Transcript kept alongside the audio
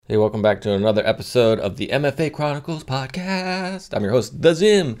Hey, welcome back to another episode of the MFA Chronicles podcast. I'm your host, The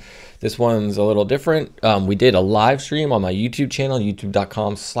Zim. This one's a little different. We did a live stream on my YouTube channel,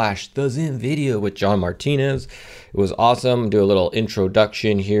 youtube.com/TheZim video with John Martinez. It was awesome. Do a little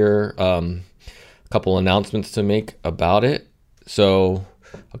introduction here. A couple announcements to make about it. So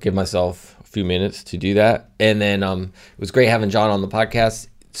I'll give myself a few minutes to do that. And then it was great having John on the podcast.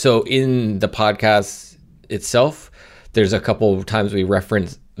 So in the podcast itself, there's a couple of times we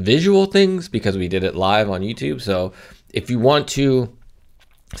reference visual things because we did it live on YouTube. So if you want to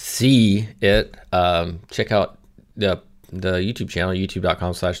see it, check out the YouTube channel,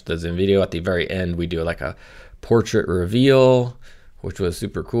 youtube.com/TheZim video. At the very end, we do like a portrait reveal, which was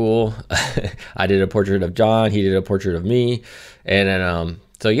super cool. I did a portrait of John. He did a portrait of me. And then,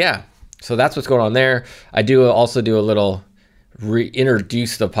 so that's what's going on there. I do also do a little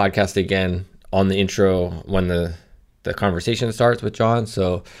reintroduce the podcast again on the intro when the conversation starts with John.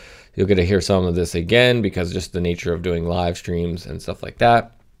 So you'll get to hear some of this again because just the nature of doing live streams and stuff like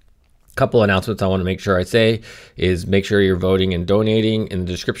that. A couple announcements I want to make sure I say is make sure you're voting and donating. In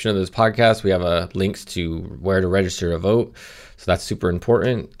the description of this podcast, we have links to where to register to vote. So that's super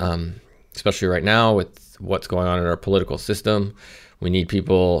important, especially right now with what's going on in our political system. We need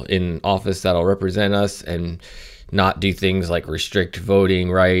people in office that'll represent us and not do things like restrict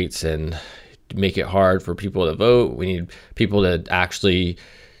voting rights and make it hard for people to vote. We need people to actually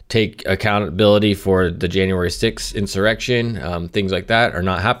take accountability for the January 6th insurrection. Things like that are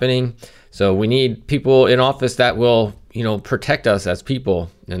not happening. So we need people in office that will, protect us as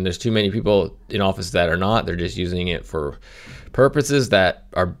people. And there's too many people in office that are not. They're just using it for purposes that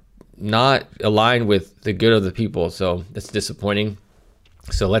are not aligned with the good of the people. So that's disappointing.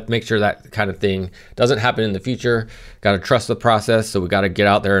 So let's make sure that kind of thing doesn't happen in the future. Got to trust the process. So we got to get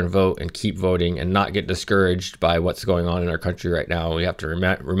out there and vote and keep voting and not get discouraged by what's going on in our country right now. We have to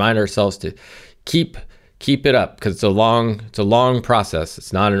remind ourselves to keep it up because it's a long process.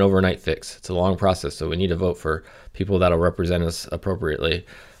 It's not an overnight fix. It's a long process. So we need to vote for people that'll represent us appropriately.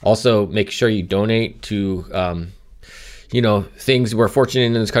 Also, make sure you donate to things. We're fortunate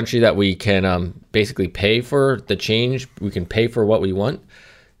in this country that we can basically pay for the change. We can pay for what we want.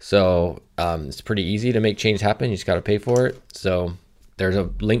 So it's pretty easy to make change happen. You just got to pay for it. So there's a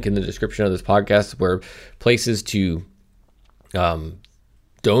link in the description of this podcast where places to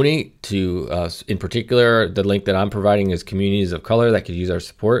donate to, in particular, the link that I'm providing is communities of color that could use our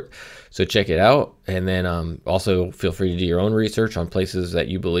support. So check it out. And then also feel free to do your own research on places that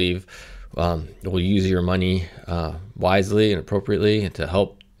you believe will use your money wisely and appropriately and to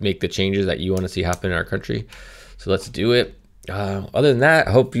help make the changes that you want to see happen in our country. So let's do it. Other than that,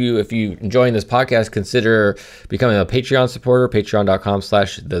 I hope if you enjoying this podcast, consider becoming a Patreon supporter,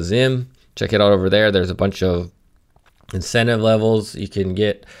 patreon.com/TheZim. Check it out over there. There's a bunch of incentive levels you can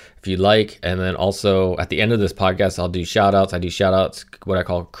get if you'd like. And then also at the end of this podcast, I'll do shout outs. I do shout outs, what I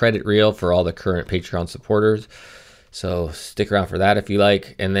call credit reel for all the current Patreon supporters. So stick around for that if you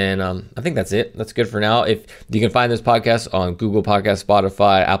like. And then I think that's it. That's good for now. If you can find this podcast on Google Podcasts,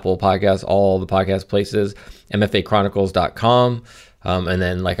 Spotify, Apple Podcasts, all the podcast places, mfachronicles.com. And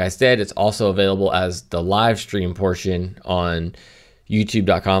then, like I said, it's also available as the live stream portion on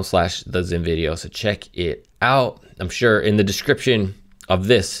youtube.com/TheZim video. So check it out. I'm sure in the description of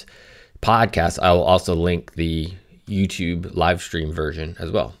this podcast, I will also link the YouTube live stream version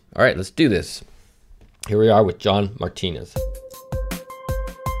as well. All right, let's do this. Here we are with John Martinez.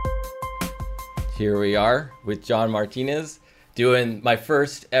 Here we are with John Martinez doing my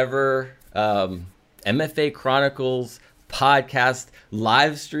first ever MFA Chronicles podcast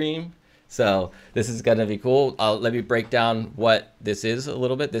live stream. So this is going to be cool. Let me break down what this is a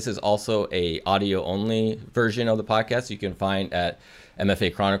little bit. This is also a audio only version of the podcast you can find at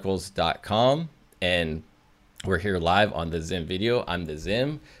mfachronicles.com. And we're here live on the Zim video. I'm the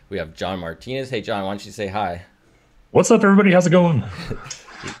Zim. We have John Martinez. Hey, John, why don't you say hi? What's up, everybody? How's it going?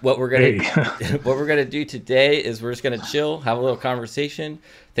 What we're gonna do today is we're just gonna chill, have a little conversation.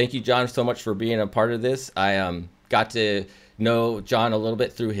 Thank you, John, so much for being a part of this. I got to know John a little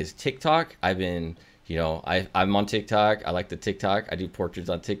bit through his TikTok. I'm on TikTok. I like the TikTok. I do portraits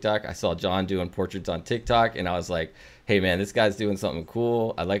on TikTok. I saw John doing portraits on TikTok, and I was like, hey, man, this guy's doing something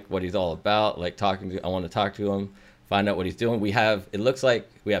cool. I like what he's all about. I want to talk to him, find out what he's doing. It looks like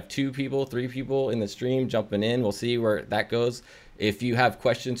we have 3 people in the stream jumping in. We'll see where that goes. If you have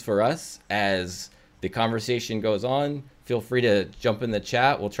questions for us as the conversation goes on, feel free to jump in the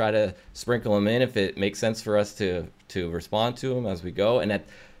chat. We'll try to sprinkle them in if it makes sense for us to respond to them as we go. And at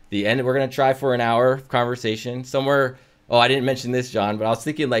the end, we're going to try for an hour of conversation somewhere. Oh, I didn't mention this, John, but I was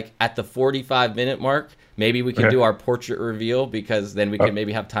thinking like at the 45-minute mark, maybe we can Okay. do our portrait reveal because then we Uh, can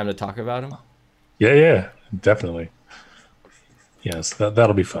maybe have time to talk about them. yeah, yeah, definitely. Yes,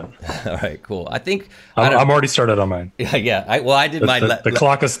 that'll be fun. All right, cool. I think I I'm don't. already started on mine. Yeah, yeah. Well, I did mine. The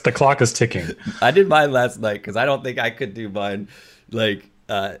clock is ticking. I did mine last night because I don't think I could do mine, like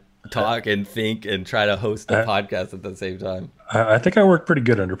talk and think and try to host a I, podcast at the same time. I think I work pretty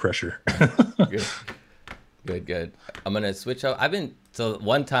good under pressure. Good, good, good. I'm gonna switch up.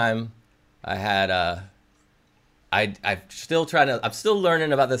 One time I had I'm still trying to. I'm still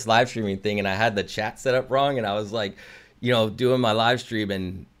learning about this live streaming thing, and I had the chat set up wrong, and I was like, doing my live stream,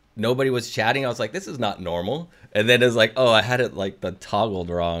 and nobody was chatting. I was like, this is not normal. And then it's like, oh, I had it like the toggled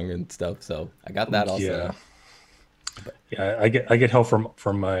wrong and stuff. So I got that all set Yeah, up. yeah. I get help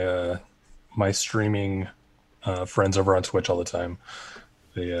from my my streaming friends over on Twitch all the time.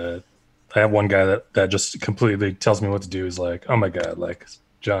 They I have one guy that just completely tells me what to do. He's like, oh my god, like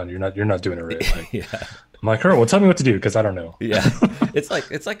John, you're not doing it right. Like, Yeah. I'm like, all right, well, tell me what to do because I don't know. Yeah, it's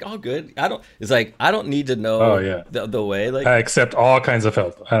like all good. It's like I don't need to Oh know yeah, the way. Like, I accept all kinds of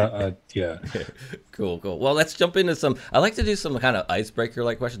help. Yeah. cool, cool. Well, let's jump into some. I like to do some kind of icebreaker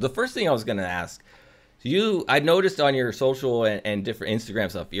like questions. The first thing I was gonna ask I noticed on your social and different Instagram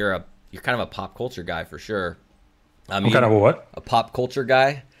stuff, you're kind of a pop culture guy for sure. I I'm mean, kind of a what? a pop culture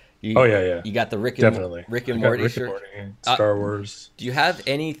guy. Oh yeah, yeah, You got the definitely. Rick and I got Morty Rick and shirt. Morty, Uh, Star Wars. do you have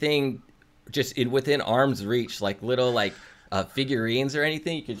anything just within arm's reach, like little like figurines or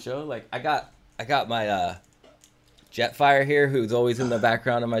anything you could show? Like I got my Jetfire here, who's always in the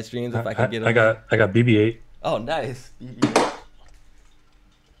background of my streams. If I can get him. I got BB-8, Oh, nice.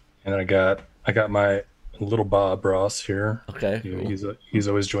 and I got my little Bob Ross here. Okay. Cool. He's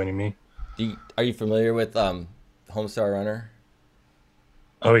always joining me. Are you familiar with Homestar Runner?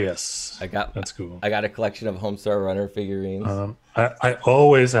 Oh yes, I got that's cool. I got a collection of Homestar Runner figurines. I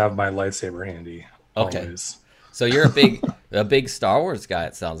always have my lightsaber handy. Okay. Always. So you're a big Star Wars guy.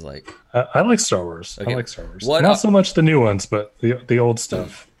 It sounds like. I like Star Wars. Okay. I like Star Wars. What Not so much the new ones, but the old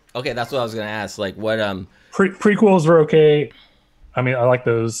stuff. Okay, that's what I was gonna ask. Like, what Prequels were okay. I mean, I like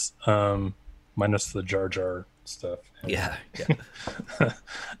those. Minus the Jar Jar stuff. Yeah, yeah.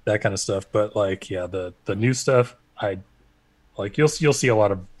 That kind of stuff. But like, yeah, the new stuff, I like. You'll see a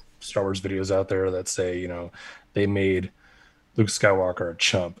lot of Star Wars videos out there that say, they made Luke Skywalker a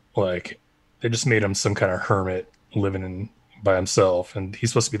chump. Like, they just made him some kind of hermit living by himself, and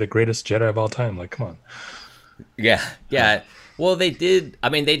he's supposed to be the greatest Jedi of all time. Like, come on. Yeah, yeah. Well, they did. I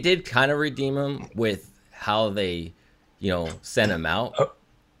mean, they did kind of redeem him with how they, sent him out.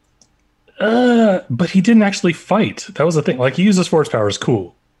 But he didn't actually fight. That was the thing. Like, he used his force powers,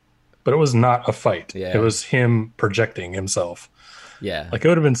 cool, but it was not a fight. Yeah. It was him projecting himself. Yeah, Like, it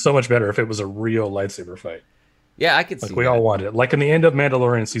would have been so much better if it was a real lightsaber fight. yeah. I could Like, see we that. all wanted it. Like in the end of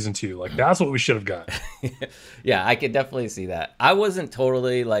Mandalorian season 2. Like, that's what we should have got. Yeah, I could definitely see that. I wasn't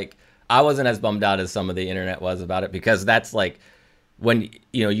totally like I wasn't as bummed out as some of the internet was about it because that's like when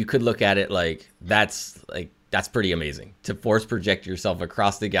you could look at it like that's pretty amazing to force project yourself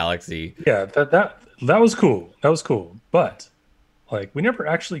across the galaxy. Yeah, that was cool. That was cool. But like, we never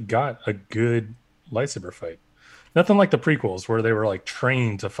actually got a good lightsaber fight. Nothing like the prequels where they were like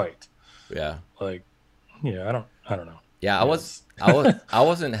trained to fight. Yeah. Like, yeah, I don't know. Yeah, I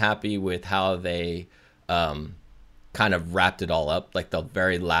wasn't happy with how they kind of wrapped it all up, like the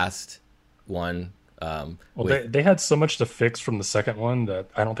very last one. Well, With, they had so much to fix from the second one that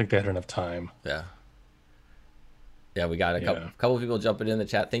I don't think they had enough time. yeah, yeah, we got a Yeah. couple of people jumping in the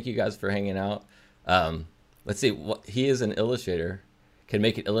chat. Thank you guys for hanging out. Let's see, what he is an illustrator, can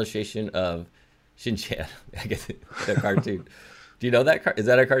make an illustration of Shin Chan. I guess the cartoon. Do you know that? Is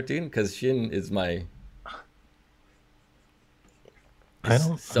that a cartoon? Because Shin is my. I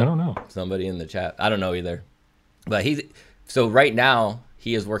don't know. Somebody in the chat. I don't know either. But so right now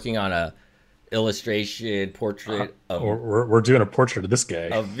he is working on a illustration portrait We're doing a portrait of this guy.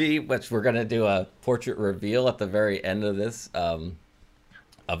 of me, which we're gonna do a portrait reveal at the very end of this or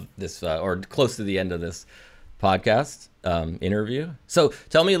close to the end of this podcast interview. So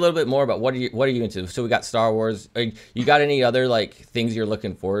tell me a little bit more about what are you into? So we got Star Wars. You got any other like things you're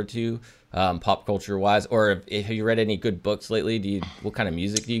looking forward to, pop culture wise, or have you read any good books lately? What kind of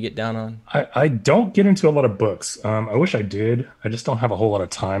music do you get down on? I don't get into a lot of books. I wish I did. I just don't have a whole lot of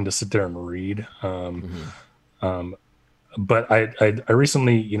time to sit there and read. But I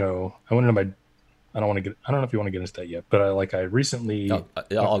recently, I went into my. I don't know if you want to get into that yet, but I recently Yeah,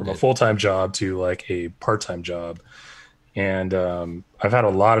 went all from a good. full-time job to like a part-time job, and I've had a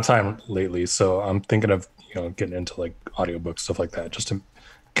lot of time lately, so I'm thinking of getting into like audiobooks, stuff like that, just to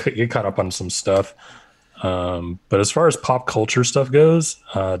get caught up on some stuff. But as far as pop culture stuff goes,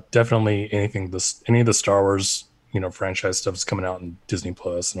 definitely any of the Star Wars, franchise stuff is coming out in Disney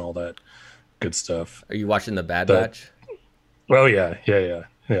Plus and all that good stuff. Are you watching the Bad That Batch? Well, yeah.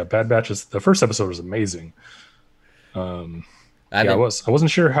 Bad Batch is the first episode was amazing. I Yeah, haven't. I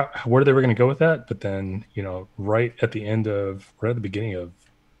wasn't sure where they were going to go with that, but then right at the beginning of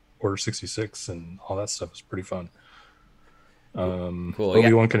Order 66 and all that stuff is pretty fun. Cool. Yeah.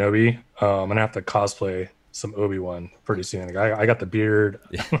 Obi-Wan Kenobi. I'm gonna have to cosplay some Obi-Wan pretty soon. Like, I got the beard.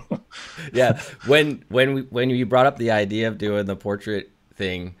 Yeah. When you brought up the idea of doing the portrait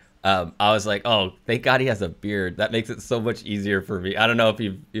thing, I was like, oh, thank God he has a beard. That makes it so much easier for me. I don't know if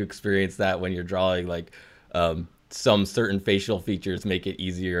you experienced that when you're drawing, like, some certain facial features make it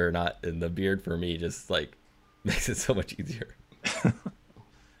easier or not, and the beard for me just like makes it so much easier.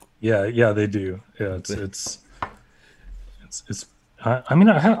 Yeah, they do. Yeah, it's. I mean,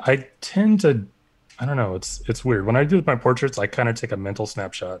 I tend to. I don't know. It's weird when I do my portraits. I kind of take a mental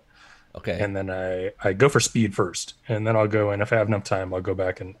snapshot, Okay. and then I go for speed first, and then I'll go, and if I have enough time, I'll go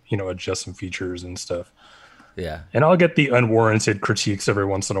back and adjust some features and stuff. Yeah. And I'll get the unwarranted critiques every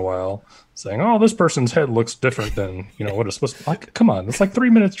once in a while, saying, "Oh, this person's head looks different than what it's supposed to." Like, come on, it's like 3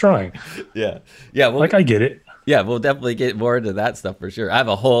 minutes drawing. Yeah. Yeah. Well, Like, I get it. yeah, we'll definitely get more into that stuff for sure.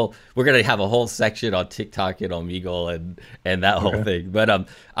 We're gonna have a whole section on TikTok and Omegle and that whole Okay. thing. But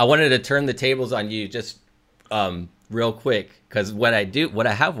I wanted to turn the tables on you just real quick, because what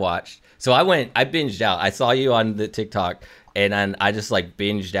I have watched. So I binged out. I saw you on the TikTok, and then I just like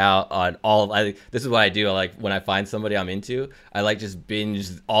binged out on this is what I do. I like when I find somebody I'm into, I like just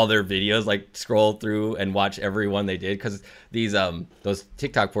binge all their videos, like scroll through and watch every one they did, because these those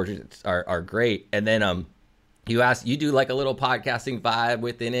TikTok portraits are great. And then you do like a little podcasting vibe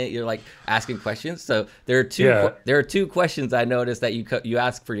within it. You're like asking questions. So Yeah. there are two questions I noticed that you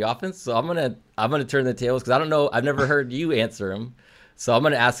ask pretty often. So I'm gonna turn the tables, because I don't know, I've never heard you answer them. So I'm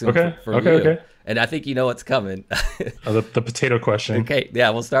gonna ask them Okay. from Okay. you, Okay. and I think you know what's coming. The potato question Okay, yeah,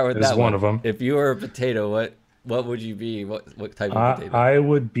 we'll start with is that one of them. If you were a potato, what would you be? What type of potato? I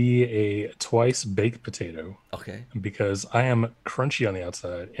would be a twice baked potato Okay. because I am crunchy on the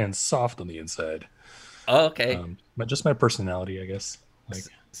outside and soft on the inside. Oh, okay. But just my personality, I guess. Like,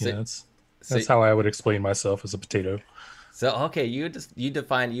 So, so that's how I would explain myself as a potato. So okay, you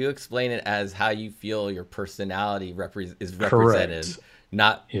explain it as how you feel your personality is represented, Correct.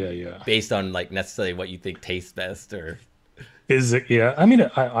 not Yeah. based on like necessarily what you think tastes best or. Is it? Yeah. I mean,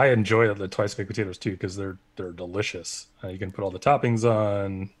 I enjoy the twice baked potatoes too because they're delicious. You can put all the toppings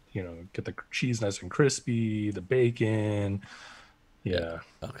on. Get the cheese nice and crispy, the bacon. Yeah.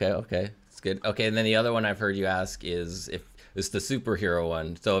 Okay, it's good. Okay, and then the other one I've heard you ask is if it's the superhero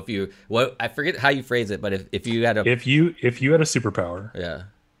one. So if you what I forget how you phrase it, but if you had a If you had a superpower yeah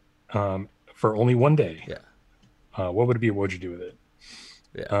for only one day, yeah what would it be? What would you do with it?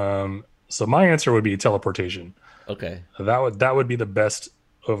 yeah So my answer would be teleportation. okay That would be the best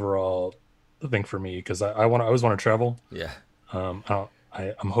overall thing for me because I always want to travel. yeah I'm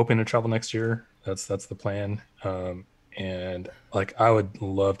hoping to travel next year. That's the plan. And like I would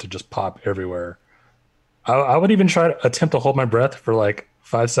love to just pop everywhere. I would even try to attempt to hold my breath for like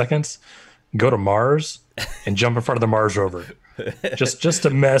 5 seconds, go to Mars, and jump in front of the Mars rover, just to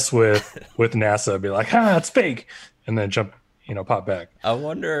mess with NASA. Be like, it's fake, and then jump, pop back. I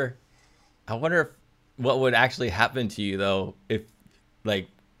wonder if what would actually happen to you though if like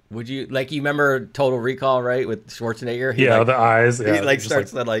would you like you remember Total Recall, right, with Schwarzenegger? Yeah, the eyes. He Yeah, like just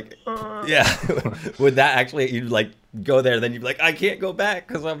starts to like yeah would that actually you'd like go there, then you'd be like, I can't go back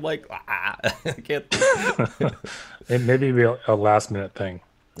because I'm like I can't. it maybe be a last minute thing.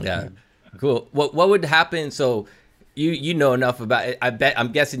 Yeah, cool. What would happen? So you know enough about it.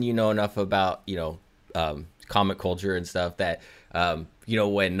 I'm guessing you know enough about comic culture and stuff that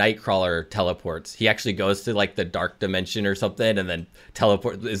when Nightcrawler teleports, he actually goes to like the dark dimension or something and then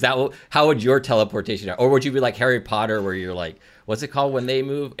teleport. Is that how would your teleportation, or would you be like Harry Potter where you're like, what's it called when they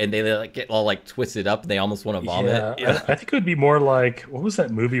move and they like get all like twisted up and they almost want to vomit? Yeah, I think it would be more like what was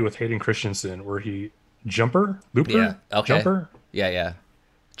that movie with Hayden Christensen where he Looper? Yeah. Okay. Jumper? Yeah.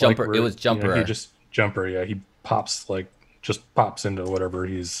 Jumper. Like It was Jumper. he just Jumper, yeah. He just pops into whatever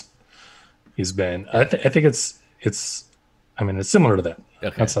he's been. I think it's I mean it's similar to that.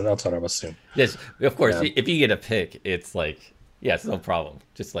 Okay. That's what I would assume. Yes, of course. Yeah. If you get a pick, it's like, yeah, it's no problem.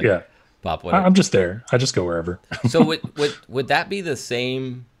 Just like Yeah. pop whatever. I'm just there. I just go wherever. So would that be the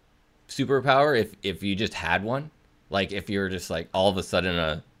same superpower if you just had one? Like if you're just like all of a sudden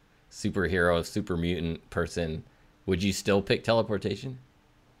a superhero, super mutant person, would you still pick teleportation?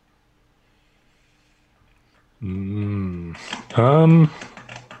 No,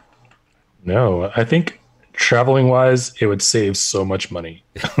 I think traveling wise, it would save so much money.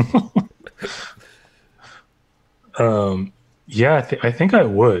 Yeah, I think I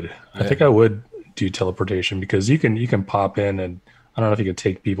would. I Yeah. think I would do teleportation because you can pop in, and I don't know if you can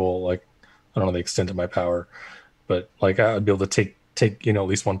take people, like, I don't know the extent of my power, but like I'd be able to take at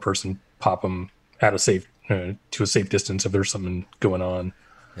least one person, pop them at a safe to a safe distance if there's something going on.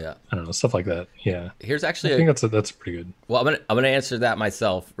 Yeah. I don't know, stuff like that. Yeah, Here's I actually think a that's pretty good. well. I'm gonna answer that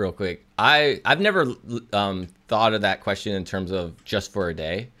myself real quick. I've never thought of that question in terms of just for a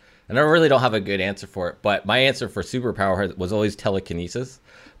day, and I really don't have a good answer for it. But my answer for superpower was always telekinesis,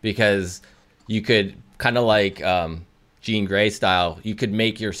 because you could kind of like Jean Grey style. You could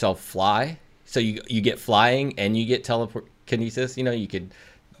make yourself fly, so you get flying and you get telekinesis. You know, you could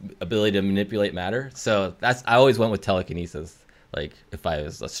ability to manipulate matter. So that's I always went with telekinesis. Like if I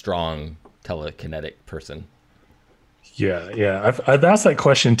was a strong telekinetic person. Yeah, yeah. I've asked that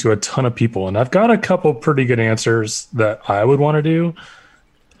question to a ton of people, and I've got a couple pretty good answers that I would want to do.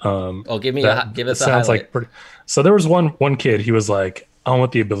 Oh, give That us a sounds highlight. like pretty. So there was one kid. He was like, "I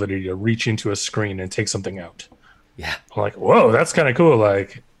want the ability to reach into a screen and take something out." Yeah. I'm like, "Whoa, that's kind of cool!"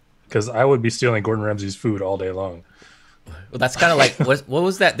 Like, because I would be stealing Gordon Ramsay's food all day long. Well, that's kind of like what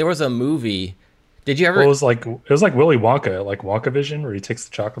was that? There was a movie. Did you Well, ever it was like Willy Wonka, like Wonka Vision, where he takes the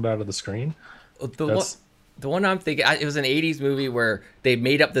chocolate out of the screen. the one That's the one I'm thinking? It was an '80s movie where they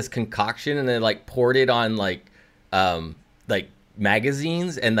made up this concoction and they like poured it on like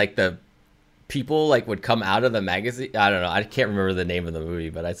magazines, and like the people like would come out of the magazine. I don't know. I can't remember the name of the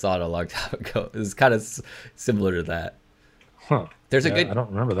movie, but I saw it a long time ago. It was kind of similar to that. huh. There's a Yeah, I good don't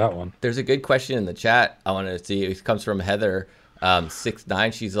remember that one. There's a good question in the chat. I want to see. It comes from Heather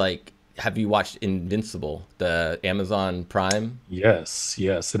 69. She's like, "Have you watched Invincible, the Amazon Prime?" Yes,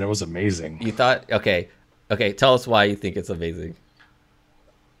 yes, and it was amazing. You thought, okay. Tell us why you think it's amazing.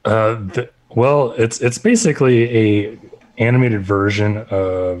 Well, it's basically a animated version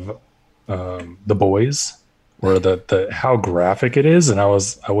of The Boys, where the how graphic it is, and I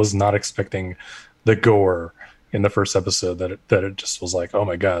was not expecting the gore in the first episode, that it just was like, oh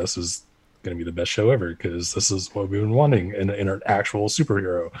my god, this is going to be the best show ever, because this is what we've been wanting in an actual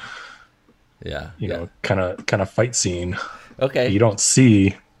superhero, Yeah, yeah. kind of fight scene. Okay, You don't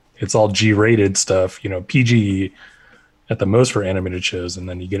see, it's all G-rated stuff, PG at the most for animated shows, and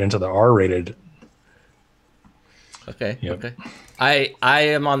then you get into the R-rated. okay, Yep. okay. I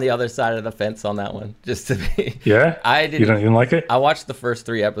am on the other side of the fence on that one. Just to be, Yeah, I you don't didn't. even like it. I watched the first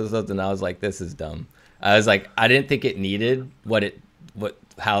 3 episodes and I was like, this is dumb. I was like, I didn't think it needed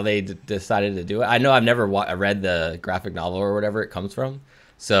how they decided to do it. I know I've never read the graphic novel or whatever it comes from,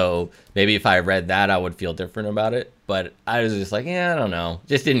 so maybe if I read that, I would feel different about it. But I was just like, yeah, I don't know,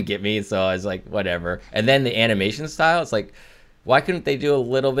 just didn't get me. So I was like, whatever. And then the animation style, it's like, why couldn't they do a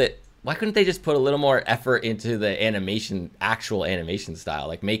little bit? Why couldn't they just put a little more effort into the actual animation style,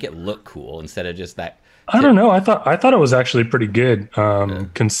 like make it look cool instead of just that? I don't know. I thought it was actually pretty good,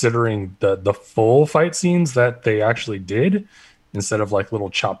 considering the full fight scenes that they actually did, instead of like little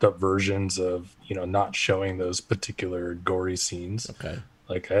chopped up versions of, not showing those particular gory scenes. Okay,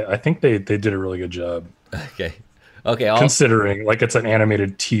 Like I think they did a really good job, okay, okay. considering like it's an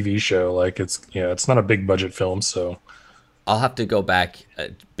animated TV show. Like it's not a big budget film, so I'll have to go back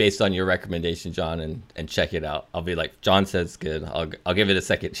based on your recommendation, John, and check it out. I'll be like, John says good. I'll give it a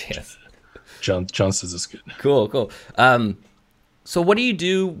second chance. John says it's good. Cool, cool. So what do you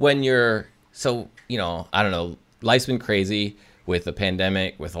do when I don't know, life's been crazy with the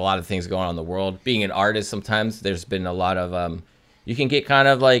pandemic, with a lot of things going on in the world. Being an artist, sometimes there's been a lot of you can get kind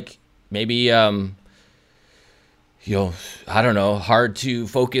of like maybe I don't know, hard to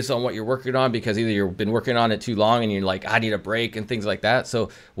focus on what you're working on because either you've been working on it too long and you're like, I need a break and things like that. So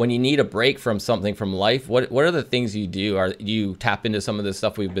when you need a break from something from life, what are the things you do? Do you tap into some of the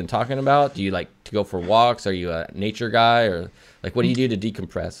stuff we've been talking about? Do you like to go for walks? Are you a nature guy, or like what do you do to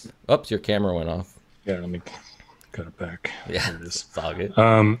decompress? Oops, your camera went off. Yeah, let me cut it back. Yeah, There it is. it's all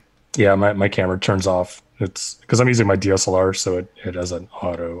good. Yeah, my camera turns off. It's because I'm using my DSLR, so it has an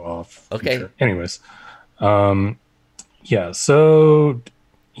auto off Okay. feature. Anyways, yeah. So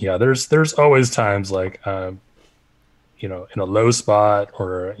yeah, there's always times like in a low spot,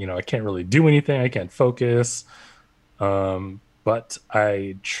 or I can't really do anything. I can't focus. But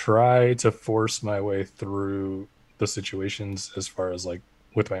I try to force my way through the situations as far as like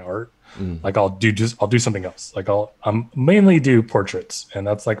with my art. Like I'll do something else. Like I'm mainly do portraits, and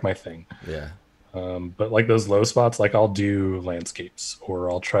that's like my thing. Yeah. But like those low spots, like I'll do landscapes, or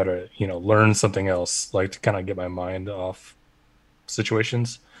I'll try to, learn something else, like to kind of get my mind off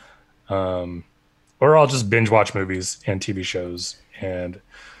situations. Or I'll just binge watch movies and TV shows. And,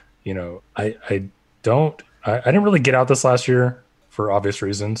 I don't I didn't really get out this last year for obvious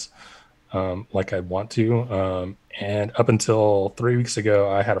reasons, like I want to. And up until 3 weeks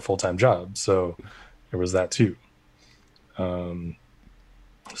ago, I had a full time job, so there was that too. Um,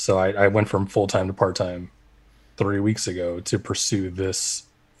 so I went from full time to part time 3 weeks ago to pursue this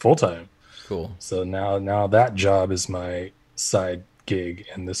full time. Cool. So now that job is my side gig,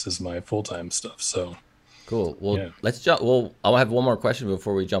 and this is my full time stuff. So Cool. Well, yeah. let's jump. Well, I'll have one more question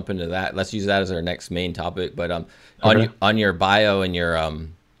before we jump into that. Let's use that as our next main topic. But Okay. on your bio and your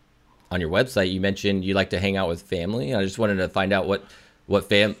on your website, you mentioned you like to hang out with family. I just wanted to find out what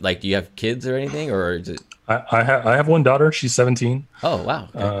fam like. Do you have kids or anything, or is it? I have one daughter. She's 17. Oh, wow.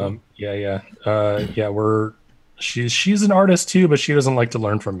 Okay, cool. Yeah, yeah, yeah. She's an artist too, but she doesn't like to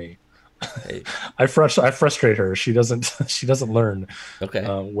learn from me. Hey, I frustrate her. She doesn't she doesn't learn okay.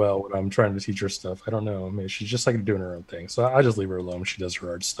 well when I'm trying to teach her stuff. I don't know. I mean, she's just like doing her own thing. So I just leave her alone. She does her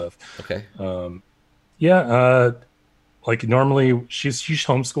art stuff. Okay. Yeah, like normally she's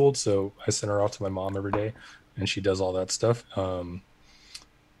homeschooled, so I send her off to my mom every day, and she does all that stuff.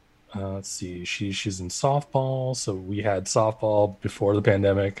 Let's see, she's in softball, so we had softball before the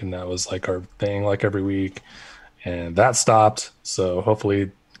pandemic, and that was like our thing, like every week, and that stopped. So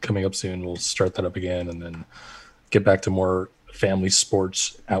hopefully, coming up soon, we'll start that up again, and then get back to more family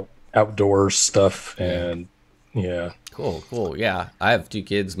sports, outdoor stuff, Yeah. and yeah, Cool. Cool. Yeah. I have two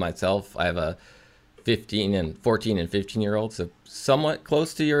kids myself. I have a 14 and 15-year old, so somewhat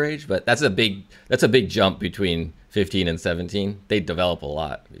close to your age, but that's a big jump between 15 and 17. They develop a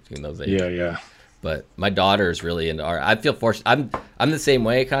lot between those ages. yeah, yeah. But my daughter is really into art. I feel fortunate. I'm the same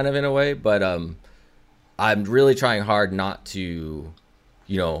way, kind of in a way, but I'm really trying hard not to,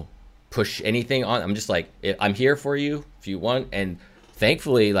 you know, push anything on. I'm just like, I'm here for you if you want. And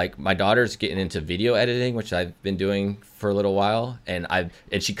thankfully, like my daughter's getting into video editing, which I've been doing for a little while, and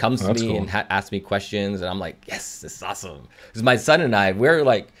she comes Oh, to that's me cool. and asks me questions, and I'm like, yes, this is awesome. Because my son and I,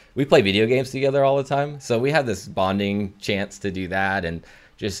 we play video games together all the time, so we have this bonding chance to do that, and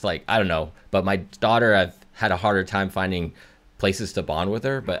just like I don't know, but my daughter, I've had a harder time finding places to bond with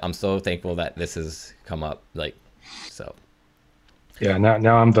her, but I'm so thankful that this has come up, like so. Yeah,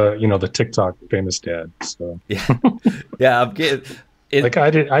 now I'm the TikTok famous dad. So Yeah, yeah, I'm getting like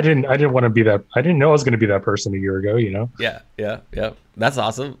it. I didn't want to be that. I didn't know I was going to be that person a year ago. Yeah, yeah, yeah. That's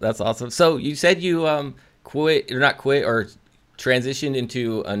awesome. That's awesome. So you said you quit or not quit or transitioned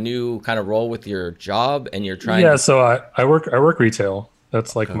into a new kind of role with your job, and you're trying Yeah. to. So I work retail.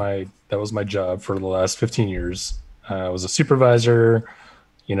 That's like Okay. that was my job for the last 15 years. I was a supervisor.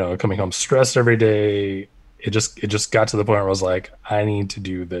 Coming home stressed every day. It just got to the point where I was like, I need to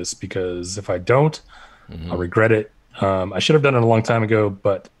do this because if I don't, I'll Hmm. regret it. I should have done it a long time ago,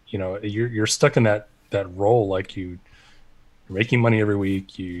 but you're stuck in that role. Like you're making money every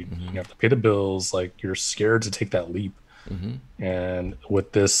week. You Hmm. have to pay the bills. Like you're scared to take that leap. Hmm. And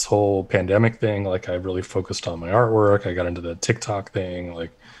with this whole pandemic thing, like I really focused on my artwork. I got into the TikTok thing.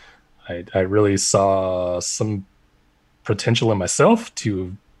 Like I really saw some potential in myself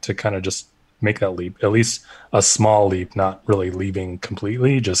to kind of just make that leap, at least a small leap, not really leaving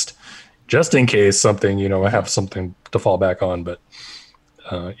completely, just in case something, I have something to fall back on. But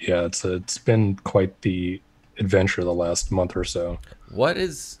yeah, it's been quite the adventure the last month or so. What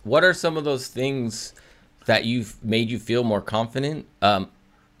are some of those things that you've made you feel more confident?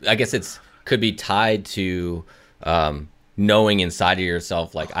 I guess it's could be tied to knowing inside of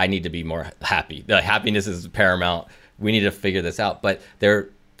yourself, like I need to be more happy. The happiness is paramount. We need to figure this out. But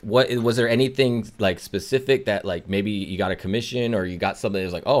what was there anything like specific that like maybe you got a commission or you got something that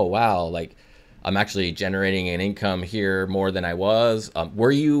was like, oh wow, like I'm actually generating an income here more than I was.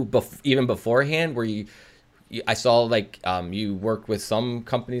 Were you even beforehand? I saw like you worked with some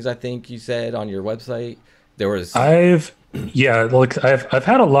companies. I think you said on your website there was. I've yeah, like I've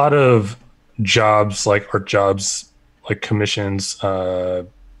had a lot of jobs, like art jobs, like commissions. I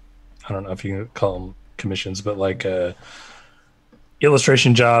don't know if you can call them commissions, but like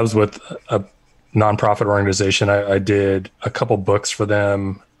illustration jobs with a nonprofit organization. I did a couple books for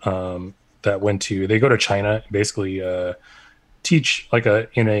them that they go to China, basically teach like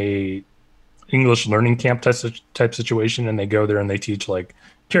in a English learning camp type situation, and they go there and they teach like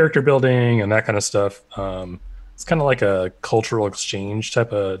character building and that kind of stuff. It's kind of like a cultural exchange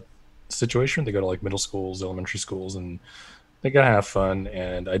type of situation. They go to like middle schools, elementary schools, and they gotta have fun.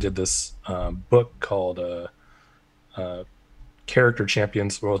 And I did this book called uh, Character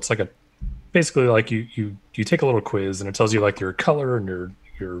Champions. Well, it's like a basically like you take a little quiz and it tells you like your color and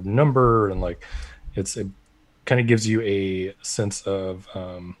your number, and like it kind of gives you a sense of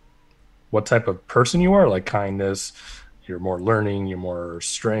what type of person you are, like kindness, you're more learning, you're more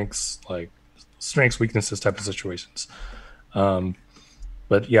strengths, like strengths, weaknesses type of situations. Um,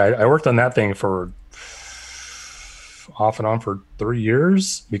 but yeah, I worked on that thing for off and on for 3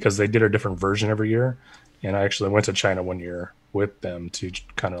 years because they did a different version every year. And I actually went to China one year with them to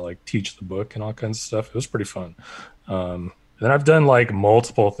kind of like teach the book and all kinds of stuff. It was pretty fun. And then I've done like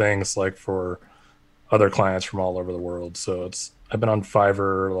multiple things like for other clients from all over the world. So I've been on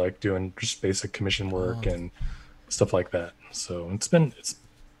Fiverr, like doing just basic commission work Oh, and stuff like that. So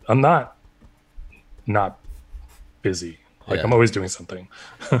I'm not busy. Like yeah. I'm always doing something.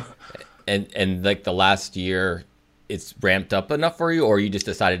 And like the last year, it's ramped up enough for you, or you just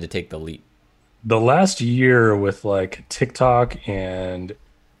decided to take the leap? The last year with like TikTok and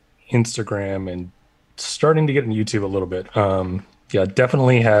Instagram and starting to get in YouTube a little bit. Yeah,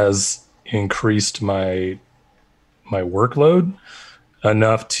 definitely has increased my workload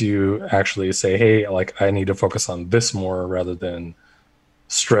enough to actually say, hey, like I need to focus on this more rather than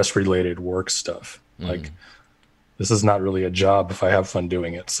stress related work stuff. Like this is not really a job if I have fun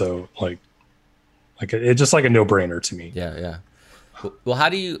doing it. So like it's just like a no brainer to me. Yeah, yeah. Well, how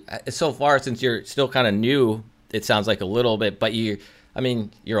do you, so far, since you're still kind of new, it sounds like a little bit, but I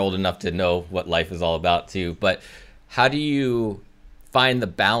mean, you're old enough to know what life is all about too, but how do you find the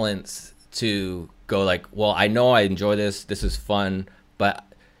balance to go like, well, I know I enjoy this is fun, but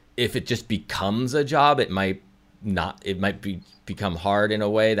if it just becomes a job, it might become hard in a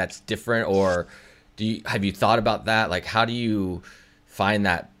way that's different, or have you thought about that? Like, how do you find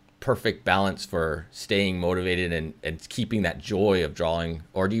that perfect balance for staying motivated and keeping that joy of drawing?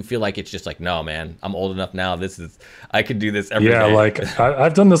 Or do you feel like it's just like, no, man, I'm old enough now. I could do this every Yeah, day. like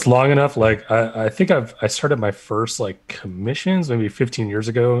I've done this long enough. Like I think I started my first like commissions maybe 15 years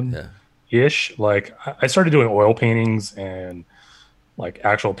ago Yeah. ish. Like I started doing oil paintings and like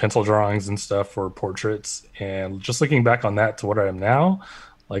actual pencil drawings and stuff for portraits. And just looking back on that to what I am now,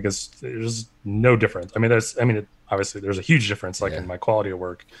 like there's no difference. I mean, obviously there's a huge difference like Yeah. in my quality of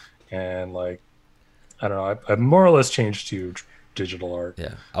work and like, I don't know, I've more or less changed to digital art.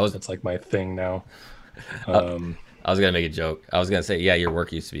 Yeah. That's like my thing now. Uh, I was going to make a joke. I was going to say, yeah, your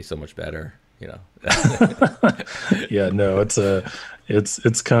work used to be so much better, you know? Yeah, no,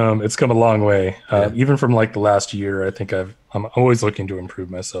 it's come a long way. Yeah. Even from like the last year, I think I'm always looking to improve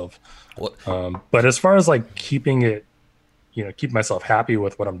myself. Well, But as far as like keep myself happy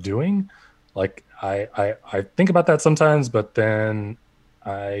with what I'm doing, like I think about that sometimes, but then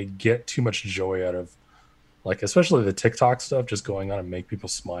I get too much joy out of like especially the TikTok stuff, just going on and make people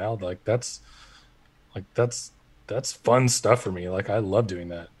smile. Like that's fun stuff for me. Like I love doing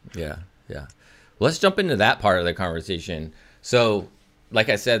that. yeah. Yeah. Let's jump into that part of the conversation. So, like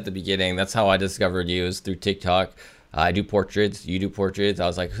I said at the beginning, that's how I discovered you, is through TikTok. I do portraits. You do portraits. I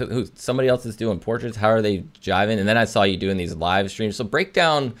was like, somebody else is doing portraits. How are they jiving? And then I saw you doing these live streams. So break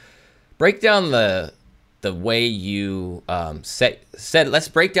down the way you said. Let's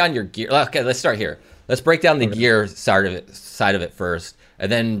break down your gear. Okay, let's start here. Let's break down the Okay. gear side of it first,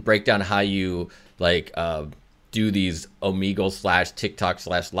 and then break down how you like do these Omegle / TikTok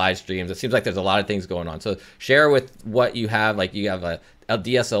 / live streams. It seems like there's a lot of things going on. So share with what you have. Like you have a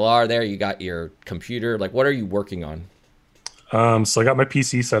DSLR there. You got your computer. Like what are you working on? So I got my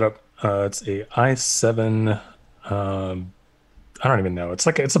PC set up. It's a i7. I don't even know. It's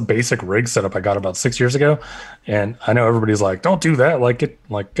a basic rig setup I got about 6 years ago, and I know everybody's like, "Don't do that.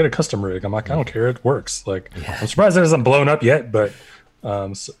 Get a custom rig." I'm like, I don't care. It works. Like, I'm surprised it hasn't blown up yet, but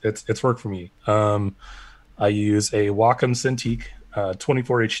so it's worked for me. I use a Wacom Cintiq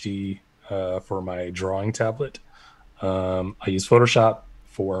 24 HD for my drawing tablet. I use Photoshop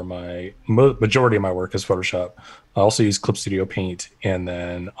for my majority of my work is Photoshop. I also use Clip Studio Paint, and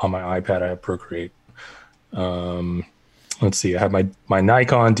then on my iPad I have Procreate. Let's see, I have my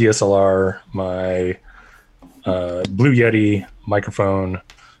Nikon DSLR, my Blue Yeti microphone.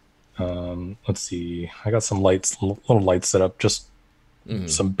 Let's see, I got some little lights set up, just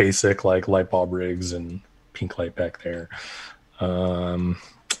some basic like light bulb rigs and pink light back there.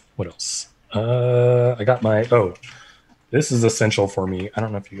 What else? I got this is essential for me. I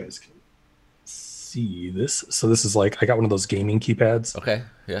don't know if you guys can see this. So this is like I got one of those gaming keypads Okay.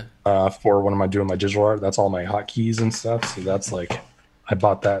 Yeah. for when I'm doing my digital art. That's all my hotkeys and stuff. So that's like I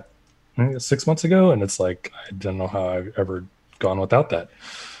bought that I think 6 months ago, and it's like I don't know how I've ever gone without that.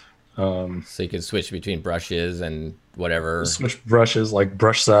 So you can switch between brushes and whatever. Switch brushes, like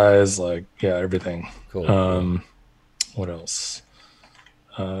brush size, like yeah, everything. Cool. What else?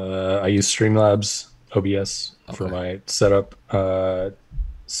 I use Streamlabs OBS for Okay. my setup.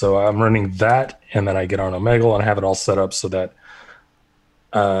 So I'm running that, and then I get on Omegle and I have it all set up so that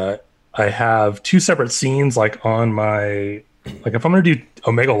I have two separate scenes like on my Like if I'm gonna do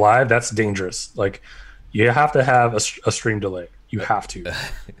Omega Live, that's dangerous. Like you have to have a stream delay. You have to,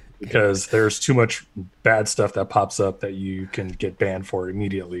 Okay. because there's too much bad stuff that pops up that you can get banned for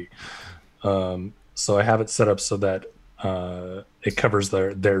immediately. So I have it set up so that it covers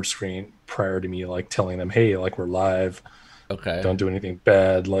their screen prior to me like telling them, hey, like we're live, Okay. don't do anything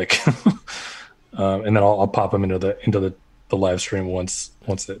bad, like, and then I'll pop them into the live stream once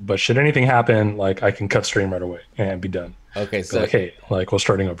it. But should anything happen, like I can cut stream right away and be done. Okay. Be like, hey, like we're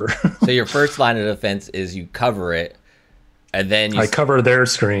starting over. So your first line of defense is you cover it, and then I cover their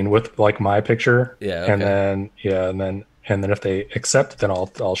screen with like my picture, yeah. and Okay. then yeah, and then if they accept, then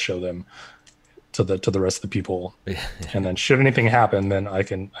I'll show them to the rest of the people. And then should anything happen, then I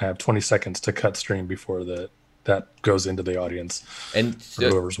have 20 seconds to cut stream before that goes into the audience And or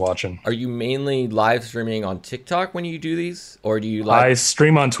whoever's watching. are you mainly live streaming on TikTok when you do these, or do you I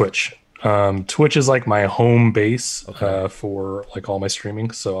stream on Twitch. Twitch is like my home base Okay. for like all my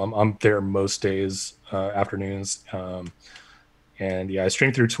streaming. So I'm there most days, afternoons. And yeah, I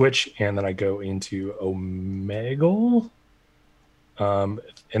stream through Twitch, and then I go into Omegle. And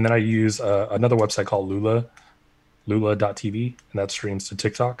then I use another website called Lula.tv, and that streams to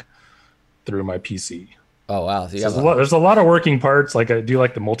TikTok through my PC. Oh wow. So you So have there's a lot of working parts. Like I do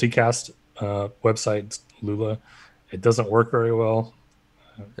like the multicast website, Lula. It doesn't work very well.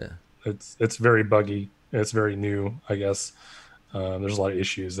 yeah. It's very buggy. It's very new, I guess. There's a lot of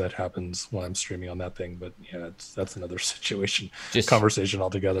issues that happens when I'm streaming on that thing, but yeah, that's another situation, Just conversation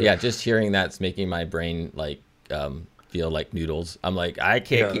altogether. yeah. Just hearing that's making my brain like feel like noodles. I'm like I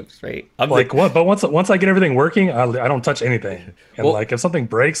can't Yeah. keep straight. I'm Like what? But once I get everything working, I don't touch anything. And well, like if something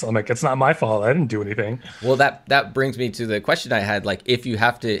breaks, I'm like, it's not my fault. I didn't do anything. well that brings me to the question I had. Like, if you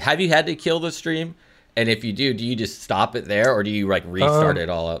have you had to kill the stream, and if you do you just stop it there, or do you like restart Um, it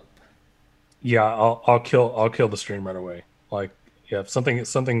all up? yeah, I'll kill the stream right away. Like yeah, if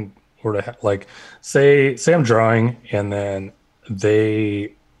something were to like say I'm drawing, and then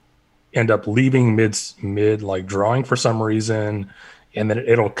they end up leaving mid like drawing for some reason, and then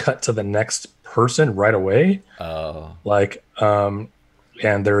it'll cut to the next person right away. Oh, Like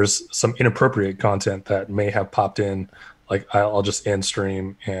and there's some inappropriate content that may have popped in. Like I'll just end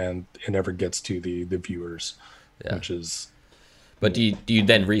stream, and it never gets to the viewers, yeah. which is. But do you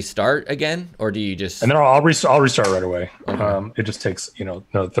then restart again, or do you just And then I'll restart right away. okay? It just takes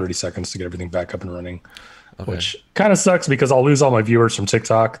another 30 seconds to get everything back up and running, Okay. which kind of sucks because I'll lose all my viewers from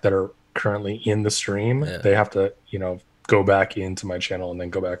TikTok that are currently in the stream. Yeah. They have to go back into my channel and then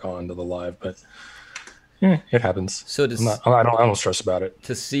go back on to the live. But yeah, it happens. So I don't stress about it.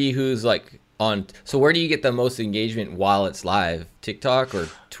 to see who's like on. So where do you get the most engagement while it's live? TikTok or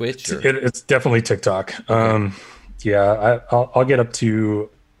Twitch or It's definitely TikTok. Yeah, I'll get up to,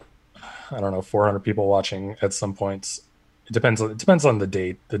 I don't know, 400 people watching at some points. It depends on the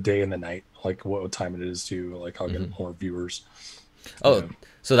day and the night, like what time it is too. Like I'll get more viewers. oh. Yeah.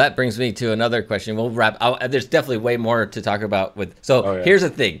 So that brings me to another question. We'll wrap. There's definitely way more to talk about with. So Oh, yeah. here's the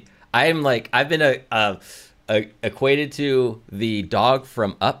thing. I've been equated to the dog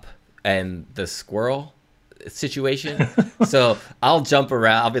from Up and the squirrel situation. So I'll jump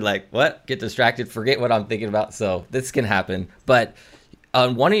around. I'll be like, what? Get distracted, forget what I'm thinking about. So this can happen. But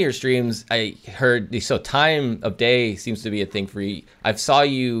on one of your streams, I heard so time of day seems to be a thing for you. I saw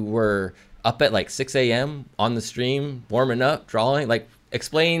you were up at like 6 a.m. on the stream, warming up, drawing. Like,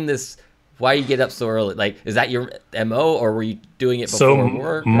 explain this. Why you get up so early? Like, is that your MO, or were you doing it So before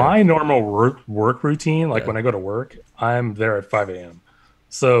work? Or- my normal work routine, like Yeah. when I go to work, I'm there at 5 a.m.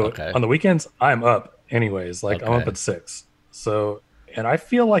 So Okay. on the weekends, I'm up anyways. Like I'm up Okay. at 6. So and I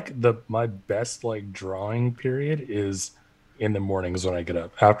feel like my best like drawing period is in the mornings when I get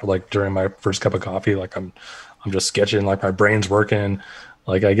up. After like during my first cup of coffee, like I'm just sketching, like my brain's working.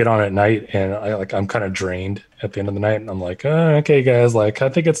 Like I get on at night, and I'm kind of drained at the end of the night, and I'm like, oh, okay, guys, like I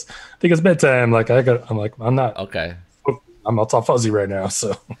think it's bedtime. Like I'm not, Okay. I'm all fuzzy right now.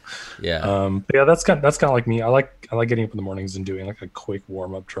 So Yeah. but yeah, that's kind of like me. I like getting up in the mornings and doing like a quick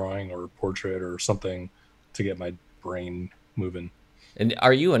warm up drawing or portrait or something to get my brain moving. And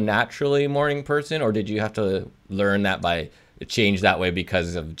are you a naturally morning person, or did you have to learn that by change that way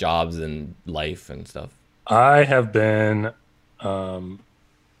because of jobs and life and stuff? I have been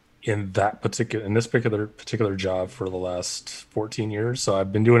in this particular job for the last 14 years, so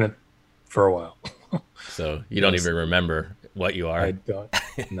I've been doing it for a while. So you don't Yes. even remember what you I are.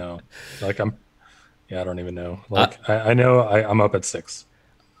 don't know. Like I don't even know. Like I know I'm up at 6.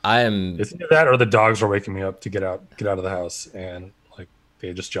 I am. It's either that or the dogs are waking me up to get out of the house, and like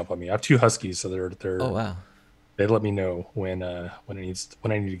they just jump on me. I have 2 huskies, so Oh wow. they let me know when I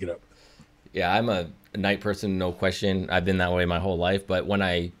need to get up. Yeah, I'm a night person, no question. I've been that way my whole life. But when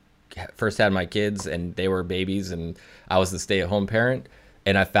I first had my kids and they were babies and I was the stay-at-home parent,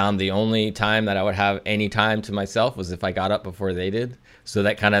 and I found the only time that I would have any time to myself was if I got up before they did. So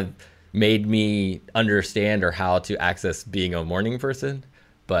that kind of made me understand or how to access being a morning person.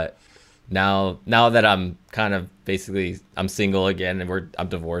 But now that I'm kind of basically I'm single again and I'm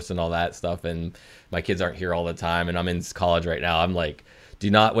divorced and all that stuff and my kids aren't here all the time and I'm in college right now, I'm like, do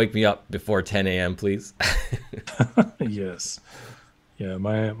not wake me up before 10 a.m. please. Yes. Yeah,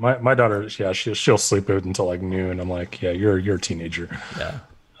 my daughter, yeah, she'll sleep out until like noon. I'm like, yeah, you're a teenager. Yeah.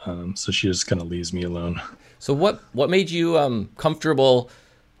 So she just kind of leaves me alone. So what made you comfortable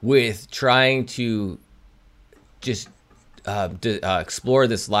with trying to just explore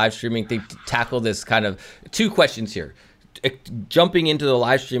this live streaming thing, to tackle this kind of two questions here? Jumping into the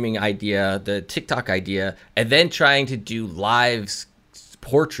live streaming idea, the TikTok idea, and then trying to do live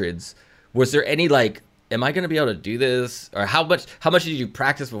portraits. Was there any like, am I going to be able to do this? Or how much did you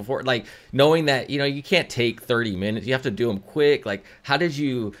practice before? Like knowing that, you can't take 30 minutes, you have to do them quick. Like how did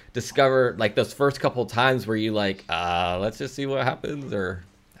you discover like those first couple times where you like, let's just see what happens? Or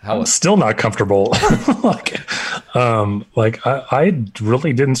how? I'm still not comfortable. I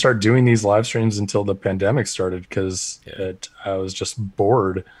really didn't start doing these live streams until the pandemic started because I was just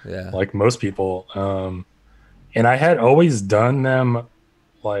bored, like most people. And I had always done them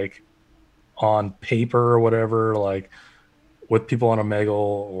like on paper or whatever, like with people on Omegle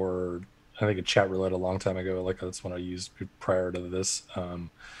or I think a chat roulette a long time ago. Like that's when I used prior to this.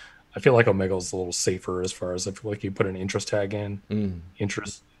 I feel like Omegle is a little safer as far as I feel like you put an interest tag in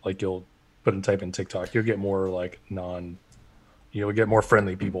interest, like you'll put and type in TikTok, you'll get more like you'll get more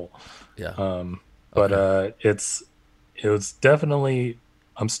friendly people. Yeah. But it was definitely,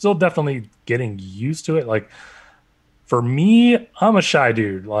 I'm still definitely getting used to it. Like for me, I'm a shy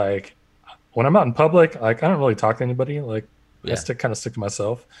dude. Like when I'm out in public, like I don't really talk to anybody. Like I kind of stick to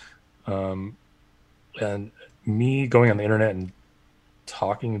myself. And me going on the internet and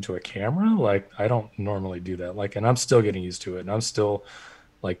talking to a camera, like I don't normally do that. Like, and I'm still getting used to it, and I'm still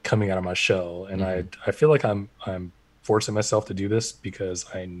like coming out of my shell. And I feel like I'm forcing myself to do this because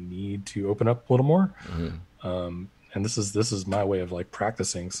I need to open up a little more. And this is my way of like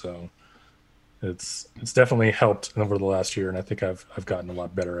practicing. So it's definitely helped over the last year, and I think I've gotten a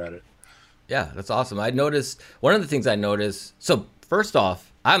lot better at it. Yeah, that's awesome. I noticed one of the things I noticed. So first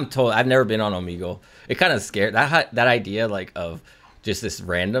off, I've never been on Omegle. It kind of scared that idea like of just this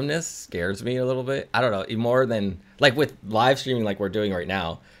randomness scares me a little bit. I don't know, more than like with live streaming like we're doing right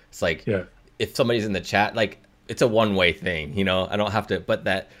now. It's like if somebody's in the chat, like it's a one-way thing, I don't have to, but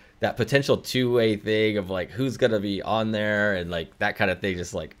that potential two-way thing of like who's gonna be on there and like that kind of thing,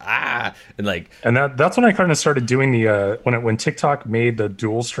 just like and that's when I kind of started doing the when TikTok made the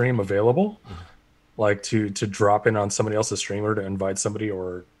dual stream available, like to drop in on somebody else's streamer to invite somebody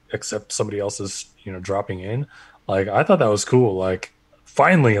or accept somebody else's dropping in. Like I thought that was cool. Like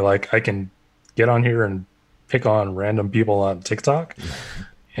finally, like I can get on here and pick on random people on TikTok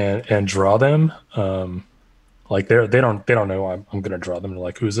and draw them. Like they don't know I'm gonna draw them. They're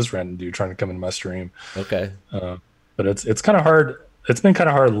like, who's this random dude trying to come into my stream? Okay. But it's kind of hard. It's been kind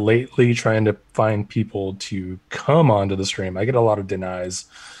of hard lately trying to find people to come onto the stream. I get a lot of denies.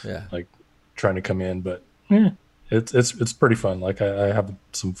 Yeah. Like trying to come in, but it's pretty fun. Like I have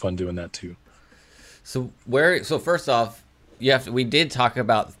some fun doing that too. So first off, we did talk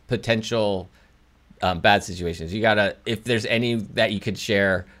about potential bad situations. You gotta, if there's any that you could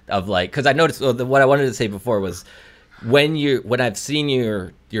share of like, because I noticed what I wanted to say before was when I've seen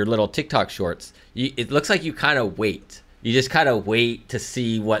your little TikTok shorts, it looks like you kind of wait. You just kind of wait to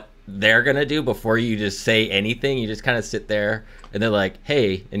see what they're gonna do before you just say anything. You just kind of sit there and they're like,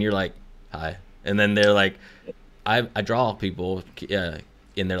 "Hey," and you're like, "Hi," and then they're like, "I draw people."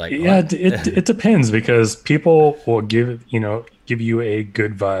 And they're like, it depends because people will give you a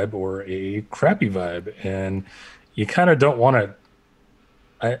good vibe or a crappy vibe, and you kind of don't want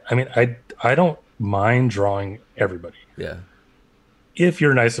to. I mean, I don't mind drawing everybody. Yeah. If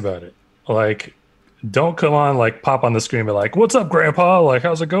you're nice about it, like, don't come on like pop on the screen and be like, "What's up, Grandpa? Like,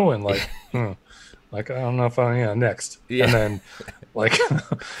 how's it going?" Like, like I don't know if next. Yeah. And then like,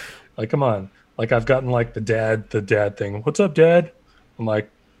 like come on, like I've gotten like the dad thing. "What's up, Dad?" I'm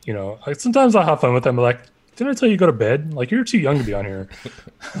like, sometimes I'll have fun with them. I'm like, didn't I tell you to go to bed? Like, you're too young to be on here.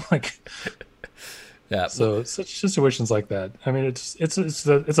 Like, yeah. So such situations like that. I mean, it's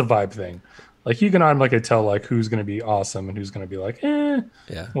a vibe thing. Like you can automatically tell like who's going to be awesome and who's going to be like, yeah.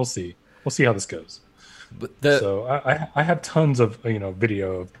 We'll see how this goes. But so I have tons of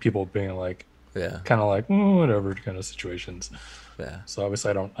video of people being like, Yeah. kind of like whatever kind of situations. Yeah. So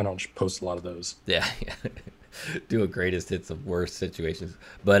obviously I don't post a lot of those. Yeah. Do a greatest hits of worst situations.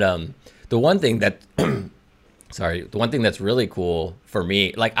 But the one thing that sorry, the one thing that's really cool for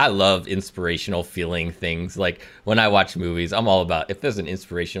me, like I love inspirational feeling things. Like when I watch movies, I'm all about if there's an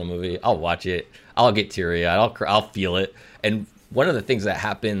inspirational movie, I'll watch it. I'll get teary eyed. I'll feel it. And one of the things that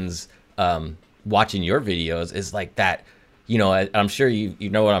happens watching your videos is like that. You know, I'm sure you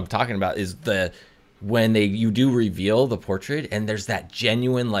know what I'm talking about. Is the when you do reveal the portrait and there's that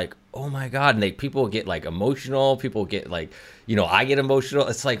genuine like, oh my god, and people get like emotional, people get like, you know, I get emotional.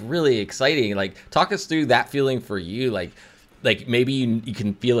 It's like really exciting. Like talk us through that feeling for you. Like maybe you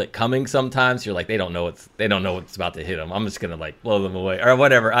can feel it coming sometimes. You're like they don't know what's about to hit them. I'm just gonna like blow them away or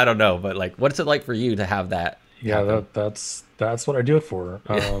whatever. I don't know, but like what's it like for you to have that Yeah, happen? that's what I do it for.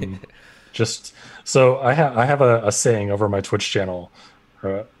 Just so I have a saying over my Twitch channel.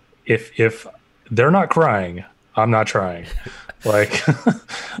 Uh, if they're not crying, I'm not trying. Like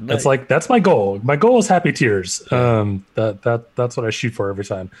it's Nice. like that's my goal. My goal is happy tears. Yeah. That's what I shoot for every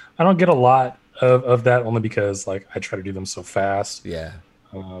time. I don't get a lot of that only because like I try to do them so fast. Yeah.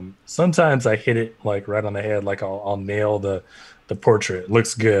 Sometimes I hit it like right on the head. Like I'll nail the portrait. It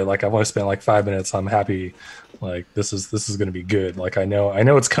looks good. Like I've only spent like 5 minutes. I'm happy. Like this is gonna be good. Like I know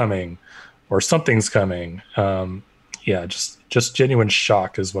it's coming, or something's coming. Yeah, just genuine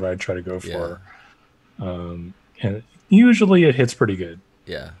shock is what I try to go Yeah. for. And usually it hits pretty good.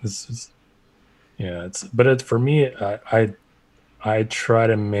 Yeah. It's yeah. But it's for me. I try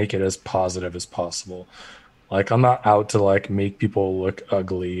to make it as positive as possible. Like I'm not out to like make people look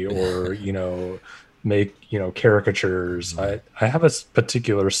ugly or make caricatures. Mhm. I have a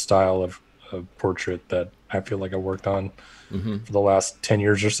particular style of portrait that I feel like I worked on Mhm. for the last 10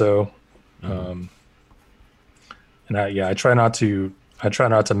 years or so. Mhm. And I try not to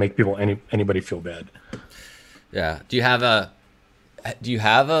make anybody feel bad. Yeah. Do you have a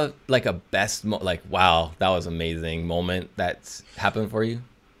like a best like wow, that was amazing moment that's happened for you?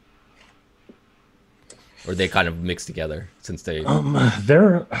 Or they kind of mix together since they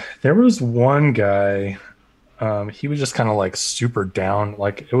There was one guy. He was just kind of like super down.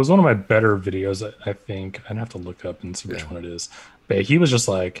 Like it was one of my better videos. I think I'd have to look up and see yeah. which one it is. But he was just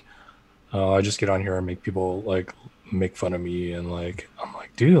like, "Oh, I just get on here and make people like make fun of me." And like, I'm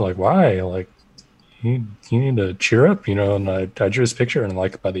like, dude, like, why? Like, you need to cheer up, And I drew his picture, and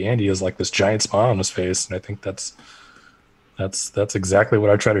like by the end, he has like this giant smile on his face, and I think that's exactly what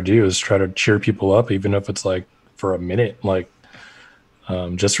I try to do is try to cheer people up, even if it's like for a minute, like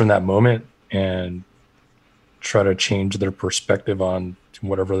just from that moment, and try to change their perspective on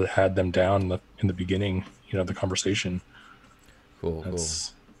whatever had them down in the beginning, the conversation. Cool, cool.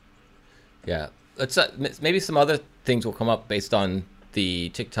 That's Yeah. Let's maybe some other things will come up based on the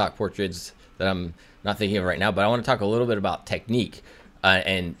TikTok portraits that I'm not thinking of right now, but I want to talk a little bit about technique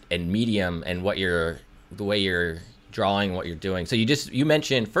and medium and the way you're drawing, what you're doing. So you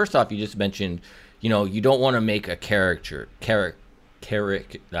mentioned first off, you just mentioned, you don't want to make a I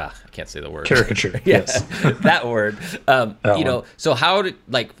can't say the word. caricature. Yeah, Yes. that word. That one. So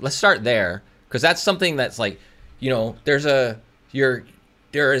let's start there because that's something that's like, there is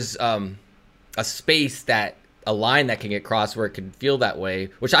a space a line that can get crossed where it can feel that way,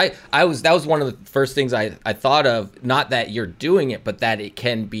 which that was one of the first things I thought of, not that you're doing it, but that it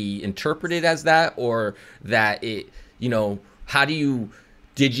can be interpreted as that, or that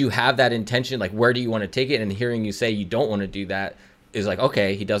did you have that intention? Like, where do you want to take it? And hearing you say you don't want to do that is like,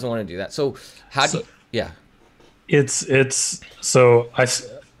 okay, he doesn't want to do that. So yeah. It's so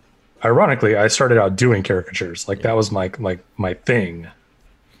ironically, I started out doing caricatures. Like Yeah. that was my thing.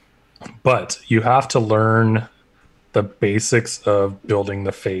 But you have to learn the basics of building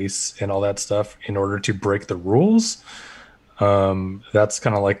the face and all that stuff in order to break the rules. That's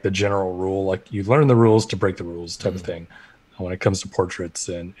kind of like the general rule. Like you learn the rules to break the rules type of thing when it comes to portraits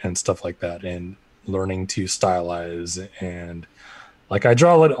and stuff like that, and learning to stylize. And like I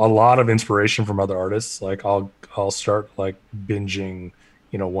draw a lot of inspiration from other artists. Like I'll start like binging,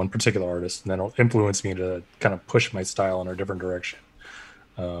 one particular artist, and then it'll influence me to kind of push my style in a different direction.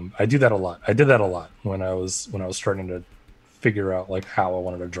 I do that a lot. I did that a lot when I was starting to figure out like how I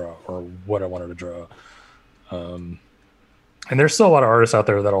wanted to draw or what I wanted to draw. And there's still a lot of artists out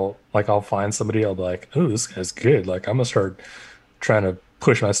there I'll find somebody, I'll be like, oh, this guy's good. Like I'm gonna start trying to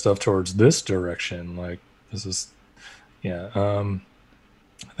push my stuff towards this direction. Like this is, yeah. I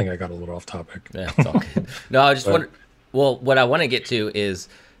think I got a little off topic. Yeah, it's all good. No, I just But- want. Well, what I want to get to is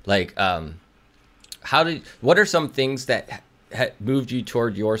like, what are some things that moved you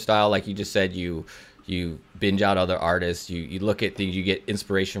toward your style? Like you just said, you binge out other artists, you look at things, you get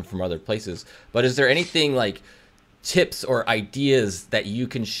inspiration from other places. But is there anything like tips or ideas that you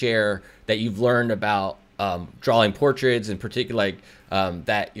can share that you've learned about drawing portraits in particular, like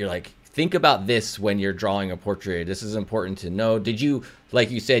that you're like, think about this when you're drawing a portrait. This is important to know. Did you, like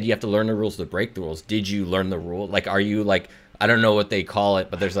you said, you have to learn the rules to break the rules. Did you learn the rule? Like, are you like, I don't know what they call it,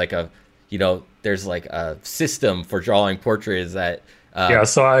 but there's like a, there's like a system for drawing portraits that. Yeah,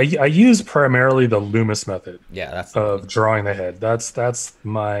 so I use primarily the Loomis method. Yeah, that's of drawing the head. That's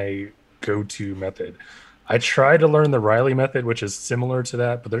my go-to method. I try to learn the Riley method, which is similar to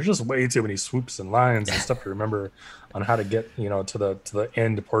that, but there's just way too many swoops and lines and stuff to remember on how to get to the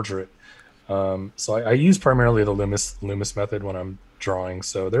end portrait. So I use primarily the Loomis method when I'm drawing.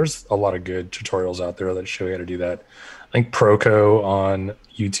 So there's a lot of good tutorials out there that show you how to do that. I think Proco on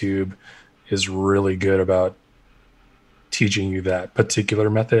YouTube is really good about teaching you that particular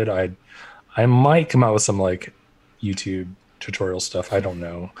method. I might come out with some like YouTube tutorial stuff. I don't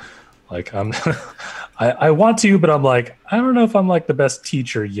know. Like I want to, but I'm like, I don't know if I'm like the best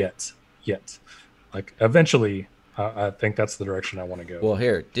teacher yet. Like eventually, I think that's the direction I want to go. Well,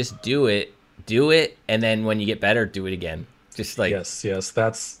 here, just do it, and then when you get better, do it again. Just like yes,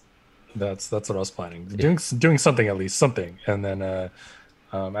 that's what I was planning. Doing something, at least something, and then I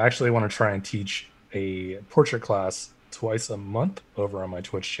actually want to try and teach a portrait class twice a month over on my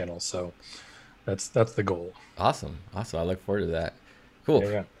Twitch channel. So that's the goal. Awesome. I look forward to that. Cool.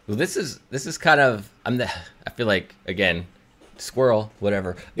 Yeah. Well, this is kind of I feel like, again, squirrel,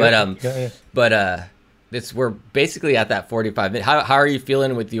 whatever. But we're basically at that 45 minute. How are you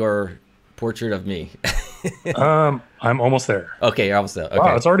feeling with your portrait of me? I'm almost there. Okay, you're almost there. Okay.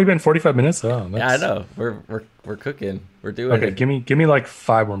 Wow, it's already been 45 minutes. Oh, yeah, I know. We're cooking. We're doing okay, it. Give me like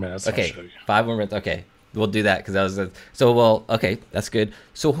 5 more minutes. Okay, I'll show you. 5 more minutes. Okay, we'll do that because that was so well. Okay, that's good.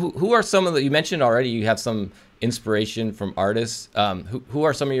 So who are some of the, you mentioned already? You have some inspiration from artists. Who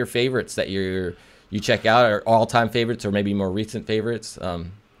are some of your favorites that you check out, or all-time favorites, or maybe more recent favorites?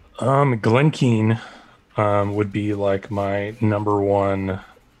 Glenn Keane would be like my number one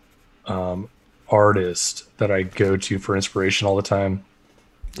artist that I go to for inspiration all the time.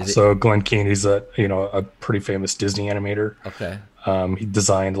 So Glenn Keane, he's a pretty famous Disney animator. Okay. He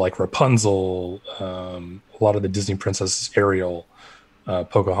designed like Rapunzel, a lot of the Disney princesses, Ariel,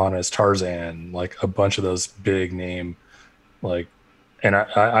 Pocahontas, Tarzan, like a bunch of those big name, like, and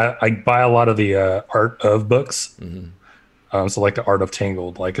I buy a lot of the Art of books. Mm-hmm. So like the Art of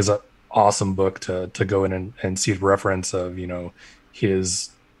Tangled, like, is an awesome book to go in and see the reference of his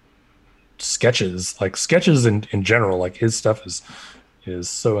sketches, like sketches in general. Like his stuff is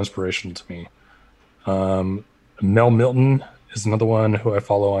so inspirational to me. Mel Milton is another one who I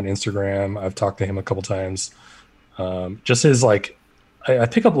follow on Instagram. I've talked to him a couple times. Just his like, I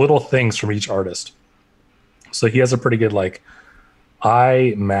pick up little things from each artist. So he has a pretty good like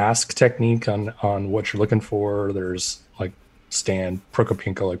eye mask technique on what you're looking for. There's like Stan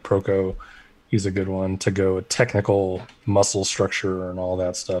Prokopенko, like Proco. He's a good one to go technical muscle structure and all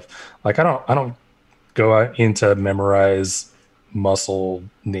that stuff. Like I don't go out into memorize muscle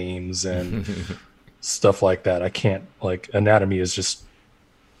names and stuff like that. I can't, like, anatomy is just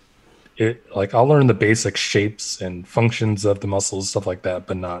it. Like I'll learn the basic shapes and functions of the muscles, stuff like that,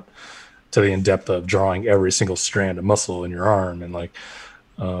 but not to the in depth of drawing every single strand of muscle in your arm. And like,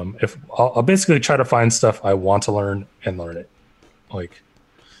 if I'll basically try to find stuff I want to learn and learn it. Like,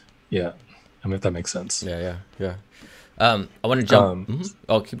 yeah. I mean, if that makes sense. Yeah. I want to jump.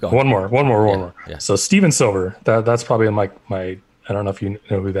 Oh, keep going. One more. Yeah. So Steven Silver, that's probably my. I don't know if you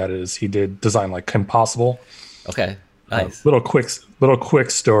know who that is. He did design like Kim Possible. Okay, nice. Little quick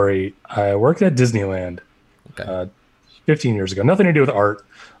story. I worked at Disneyland 15 years ago. Nothing to do with art.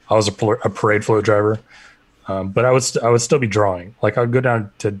 I was a parade float driver, but I would still be drawing. Like I'd go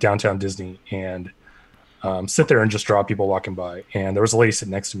down to downtown Disney and sit there and just draw people walking by. And there was a lady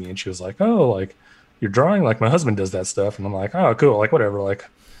sitting next to me, and she was like, "Oh, like you're drawing? Like my husband does that stuff." And I'm like, "Oh, cool. Like whatever. Like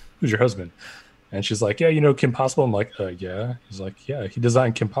who's your husband?" And she's like, "Yeah, you know Kim Possible." I'm like, "Yeah." He's like, "Yeah, he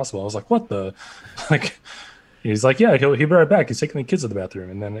designed Kim Possible." I was like, "What the?" Like, he's like, "Yeah, he'll be right back. He's taking the kids to the bathroom."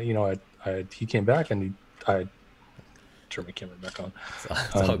 And then he came back and I turned my camera back on.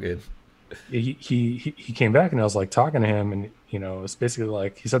 It's all good. He came back and I was like talking to him, and it's basically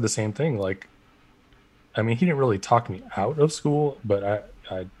like he said the same thing. Like, I mean, he didn't really talk me out of school, but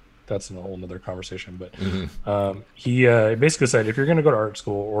I that's a whole nother conversation. But he basically said, if you're going to go to art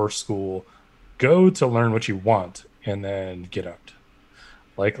school or school, go to learn what you want and then get out.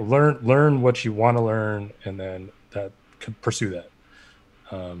 Like learn what you want to learn and then pursue that.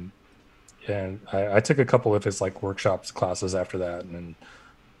 And I took a couple of his like workshops classes after that, and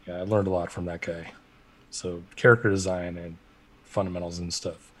yeah, I learned a lot from that guy. So character design and fundamentals and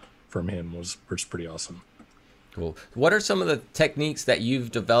stuff from him was pretty awesome. Cool. What are some of the techniques that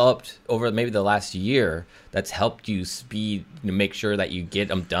you've developed over maybe the last year that's helped you speed, make sure that you get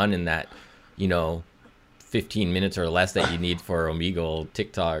them done in that, you know, 15 minutes or less that you need for Omegle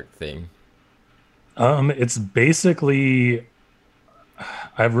TikTok thing? It's basically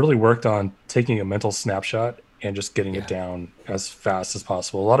I've really worked on taking a mental snapshot and just getting it Yeah. down as fast as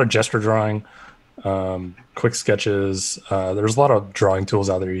possible. A lot of gesture drawing, quick sketches. There's a lot of drawing tools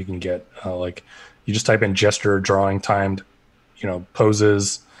out there you can get. Like you just type in gesture drawing timed,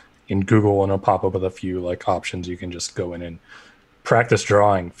 poses in Google, and it'll pop up with a few like options. You can just go in and practice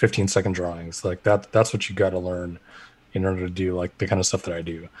drawing 15-second drawings like that. That's what you got to learn in order to do like the kind of stuff that I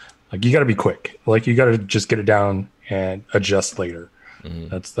do. Like you got to be quick. Like you got to just get it down and adjust later.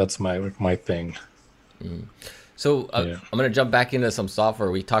 That's my thing. So Yeah. I'm going to jump back into some software.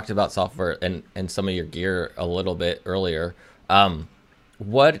 We talked about software and some of your gear a little bit earlier.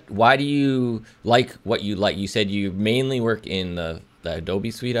 Why do you like what you like? You said you mainly work in the Adobe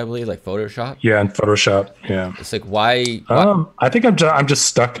suite, I believe, like Photoshop. Yeah, in Photoshop. Yeah. It's like, why? I think I'm just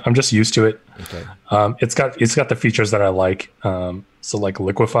stuck. I'm just used to it. Okay. It's got the features that I like. So like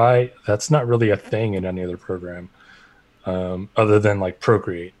Liquify, that's not really a thing in any other program, other than like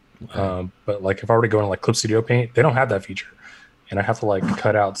Procreate. But like if I were to go into like Clip Studio Paint, they don't have that feature, and I have to like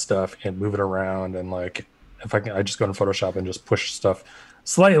cut out stuff and move it around. And like if I just go into Photoshop and just push stuff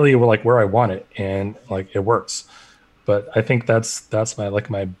slightly where I want it, and like it works. But I think that's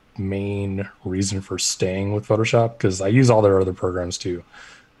my main reason for staying with Photoshop, because I use all their other programs too.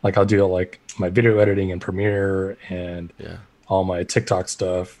 Like I'll do like my video editing in Premiere and Yeah. all my TikTok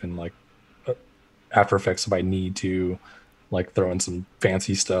stuff, and like After Effects if I need to, like throw in some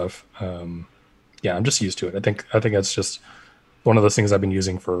fancy stuff. Yeah, I'm just used to it. I think that's just one of those things I've been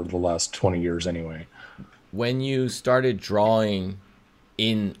using for the last 20 years anyway. When you started drawing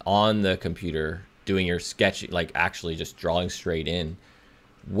in on the computer, doing your sketch, like actually just drawing straight in,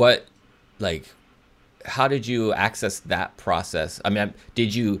 what, like, how did you access that process? I mean,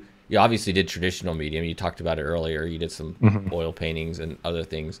 you obviously did traditional medium. You talked about it earlier. You did some oil paintings and other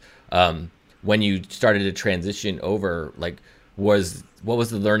things. When you started to transition over, like, what was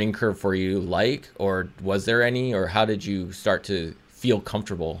the learning curve for you like, or was there any, or how did you start to feel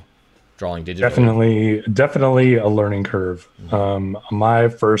comfortable drawing digitally? Definitely a learning curve. My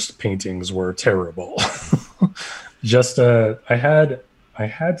first paintings were terrible. Just I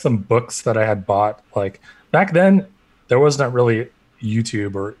had some books that I had bought. Like back then, there was not really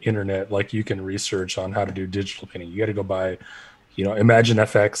YouTube or internet like you can research on how to do digital painting. You got to go buy, Imagine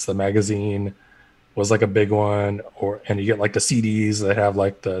FX, the magazine was like a big one, and you get like the CDs that have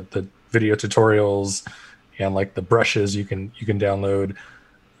like the video tutorials and like the brushes you can download.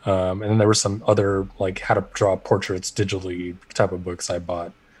 And then there were some other like how to draw portraits digitally type of books I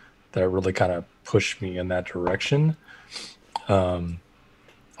bought that really kind of pushed me in that direction. And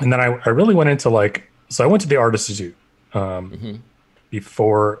then I really went into so I went to the Art Institute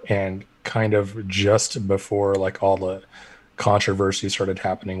before, and kind of just before like all the controversy started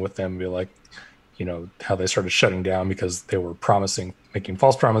happening with them, be like, how they started shutting down because they were making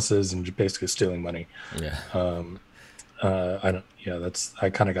false promises and basically stealing money. Yeah. I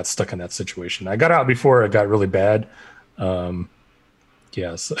kind of got stuck in that situation. I got out before it got really bad.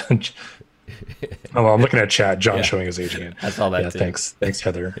 Yes. Oh, well, I'm looking at chat. John Yeah. showing his age again. I saw that Yeah, too. thanks,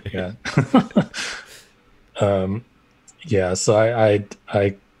 Heather. Yeah. Yeah. So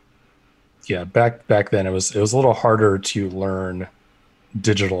yeah, back then it was a little harder to learn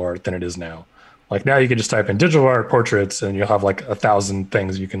digital art than it is now. Like now you can just type in digital art portraits and you'll have like 1,000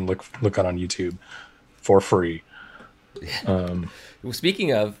 things you can look on YouTube for free. Well,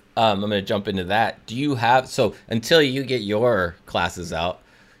 speaking of, I'm going to jump into that. So until you get your classes out,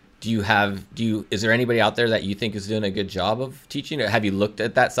 is there anybody out there that you think is doing a good job of teaching? Or have you looked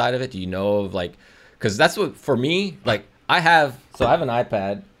at that side of it? Do you know of because that's what, for me, like I have an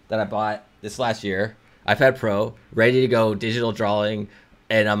iPad that I bought this last year, iPad Pro, ready to go, digital drawing.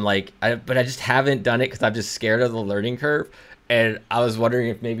 And I'm like, but I just haven't done it because I'm just scared of the learning curve. And I was wondering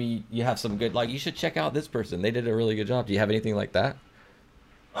if maybe you have some good, you should check out this person. They did a really good job. Do you have anything like that?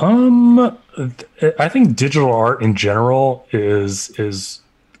 I think digital art in general is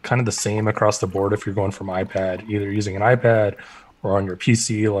kind of the same across the board. If you're going from iPad, either using an iPad or on your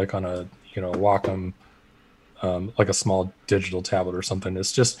PC, like on a Wacom, like a small digital tablet or something.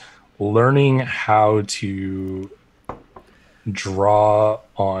 It's just learning how to draw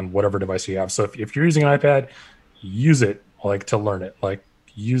on whatever device you have. So if you're using an iPad, use it to learn it. Like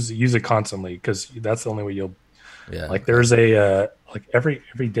use it constantly, because that's the only way you'll. Yeah. Like there's a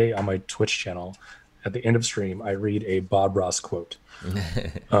every day on my Twitch channel, at the end of stream, I read a Bob Ross quote.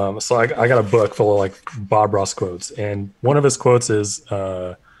 So I got a book full of like Bob Ross quotes, and one of his quotes is,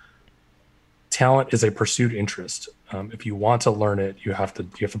 "Talent is a pursued interest. If you want to learn it, you have to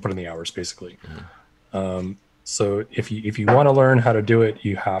put in the hours, basically." So if you want to learn how to do it,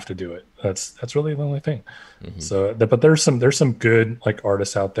 you have to do it. That's really the only thing. So, but there's some good like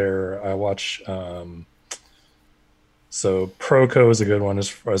artists out there. I watch. So Proco is a good one as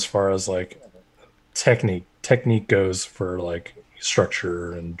far as like technique goes for like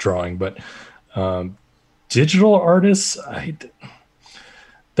structure and drawing, but digital artists,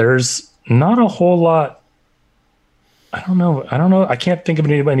 there's not a whole lot. I don't know. I can't think of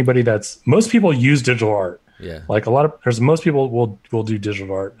anybody that's. Most people use digital art. Yeah. Like most people will do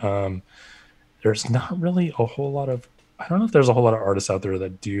digital art. There's not really a whole lot of. I don't know if there's a whole lot of artists out there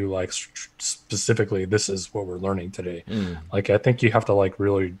that do like specifically. This is what we're learning today. Like I think you have to like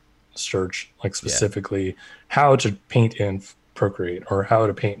really search like specifically how to paint in Procreate or how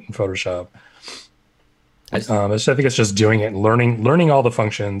to paint in Photoshop. I think it's just doing it and learning all the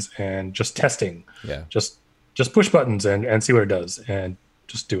functions and just testing. Yeah. Just push buttons and see what it does and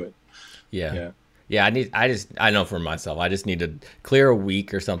just do it. Yeah, I know for myself, I just need to clear a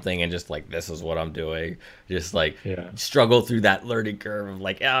week or something and just like, this is what I'm doing. Just like struggle through that learning curve of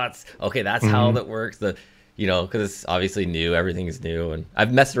like, it's okay. That's how that works. Cause it's obviously new, everything is new, and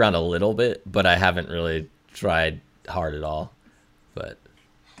I've messed around a little bit, but I haven't really tried hard at all. But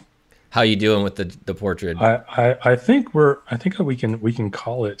how you doing with the portrait? I think we can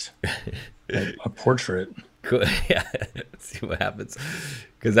call it a portrait. Cool. Yeah, let's see what happens.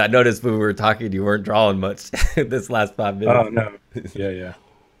 Because I noticed when we were talking, you weren't drawing much this last 5 minutes. Oh no, yeah.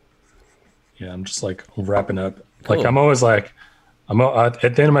 I'm just like wrapping up. Cool. Like I'm always like, at the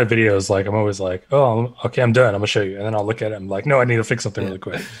end of my videos, like I'm always like, oh, okay, I'm done. I'm gonna show you, and then I'll look at it. I'm like, no, I need to fix something really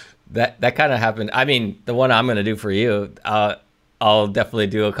quick. That kind of happened. I mean, the one I'm gonna do for you, I'll definitely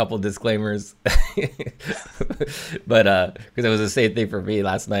do a couple disclaimers, but because it was the same thing for me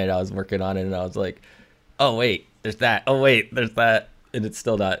last night. I was working on it, and I was like, oh wait, there's that. Oh wait, there's that. And it's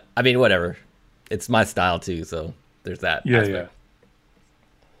still not. I mean, whatever. It's my style too, so there's that. Yeah.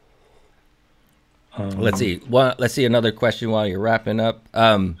 Let's see. Let's see another question while you're wrapping up.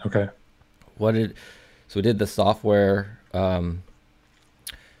 Okay. So we did the software. How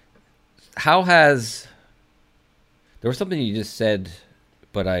has there was something you just said,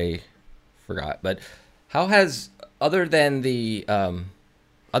 but I forgot. But how has other than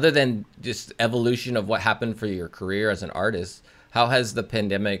just evolution of what happened for your career as an artist, how has the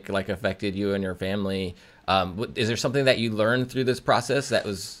pandemic like affected you and your family? Is there something that you learned through this process that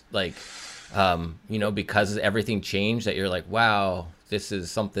was like, because everything changed, that you're like, wow, this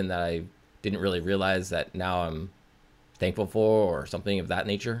is something that I didn't really realize that now I'm thankful for, or something of that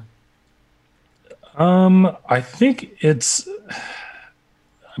nature? I think it's,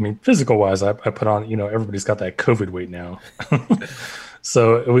 physical wise, I put on, everybody's got that COVID weight now.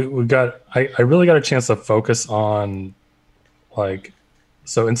 So I really got a chance to focus on like,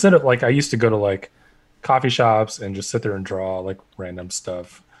 so instead of like, I used to go to like coffee shops and just sit there and draw like random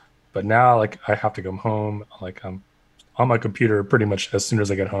stuff. But now like I have to come home, like I'm on my computer pretty much as soon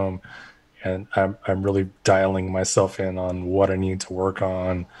as I get home, and I'm really dialing myself in on what I need to work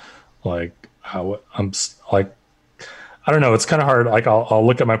on. Like how I'm like, I don't know. It's kind of hard. Like I'll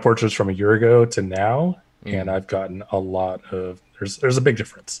look at my portraits from a year ago to now, and I've gotten a lot of, there's a big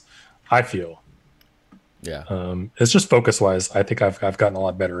difference, I feel. Yeah. It's just focus wise. I think I've gotten a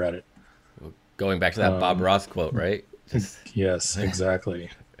lot better at it. Going back to that Bob Ross quote, right? Yes, exactly.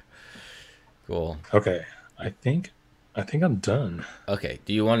 Cool. Okay. I think I'm done. Okay.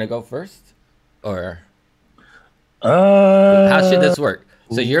 Do you want to go first, or how how should this work?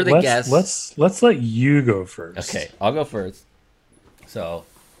 So you're the guest. Let's let you go first. Okay, I'll go first. So,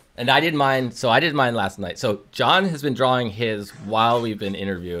 and I did mine. So I did mine last night. So John has been drawing his while we've been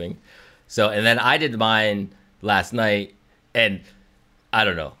interviewing. So, and then I did mine last night, and I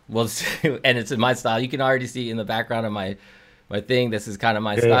don't know. Well, and it's in my style. You can already see in the background of my thing. This is kind of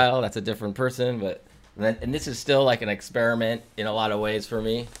my style. That's a different person, but and this is still like an experiment in a lot of ways for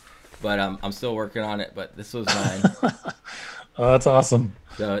me. But I'm still working on it. But this was mine. Oh, that's awesome.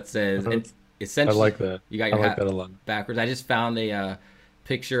 So it says, essentially, I like that. You got your hat that a lot. backwards. I just found a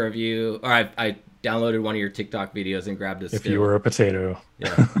picture of you, or I downloaded one of your TikTok videos and grabbed a still. If you were a potato.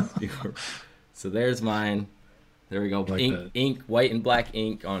 Yeah. So there's mine. There we go. Like ink, white and black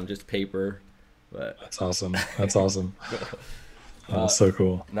ink on just paper. But that's awesome. That's awesome. That's so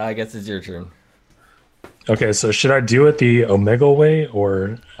cool. Now I guess it's your turn. Okay, so should I do it the Omega way,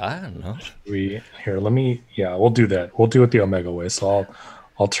 or I don't know. we'll do that. We'll do it the Omega way. So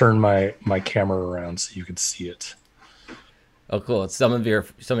I'll I'll turn my camera around so you can see it. Oh, cool. Some of your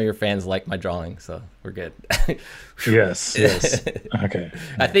fans like my drawing, so we're good. Yes, yes. Okay.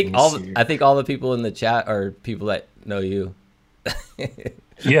 I Let think me see. I think all the people in the chat are people that know you.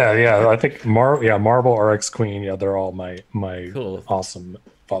 Yeah, yeah. I think Marble RX Queen. Yeah, they're all my Cool. awesome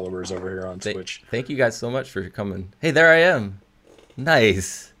followers over here on Twitch. Thank you guys so much for coming. Hey, there I am.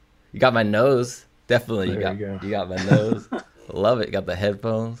 Nice. You got my nose. Definitely, There you go. you got my nose. Love it. Got the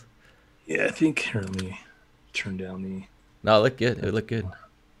headphones. Yeah, I think here, let me turn down the. No, it looked good. It looked good.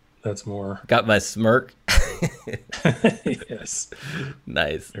 That's more. Got my smirk. Yes.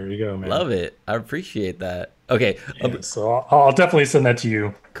 Nice. There you go, man. Love it. I appreciate that. Okay. Yeah, so I'll definitely send that to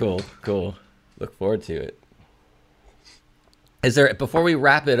you. Cool. Cool. Look forward to it. Is there, before we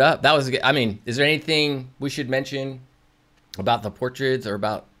wrap it up, that was, I mean, is there anything we should mention about the portraits or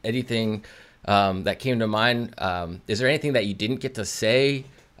about anything that came to mind? Is there anything that you didn't get to say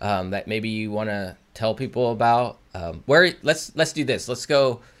that maybe you want to tell people about? Let's do this.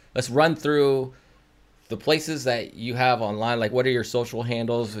 Let's run through the places that you have online. Like, what are your social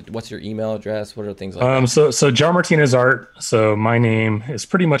handles? What's your email address? What are things like that? So John Martinez Art. So my name is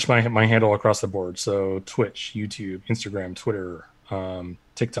pretty much my handle across the board. So Twitch, YouTube, Instagram, Twitter,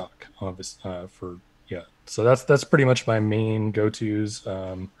 TikTok, for yeah. So that's pretty much my main go-tos.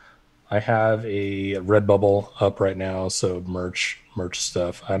 I have a Redbubble up right now, so merch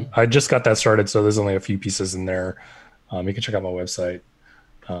stuff. I just got that started, so there's only a few pieces in there. You can check out my website,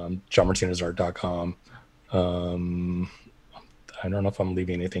 johnmartinezart.com. I don't know if I'm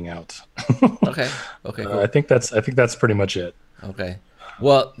leaving anything out. Okay. Okay. Cool. I think that's pretty much it. Okay.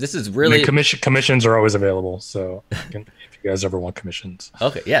 Well, this is really commissions are always available. So if you guys ever want commissions.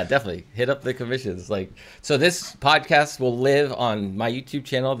 okay. Yeah, definitely hit up the commissions. Like, so this podcast will live on my YouTube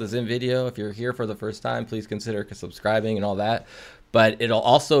channel, the Zim Video. If you're here for the first time, please consider subscribing and all that. But it'll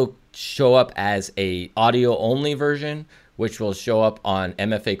also show up as a audio only version, which will show up on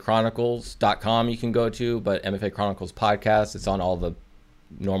mfachronicles.com. You can go to, but MFA Chronicles podcast, it's on all the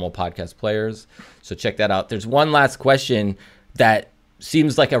normal podcast players. So check that out. There's one last question that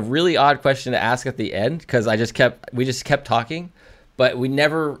seems like a really odd question to ask at the end, because we just kept talking, but I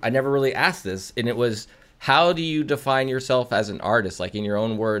never really asked this. And it was, how do you define yourself as an artist? Like, in your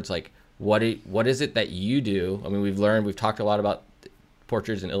own words, like what is it that you do? I mean, we've talked a lot about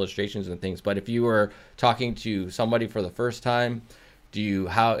portraits and illustrations and things, but if you were talking to somebody for the first time, you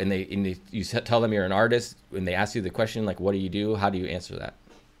tell them you're an artist, when they ask you the question, like, what do you do? How do you answer that?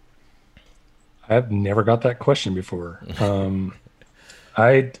 I've never got that question before.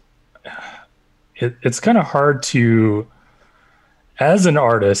 It's kind of hard to, as an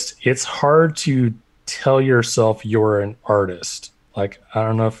artist, it's hard to tell yourself you're an artist. Like, I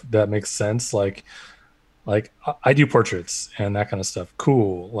don't know if that makes sense. Like I do portraits and that kind of stuff.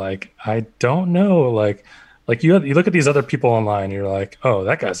 Cool. Like, I don't know. Like you look at these other people online and you're like, oh,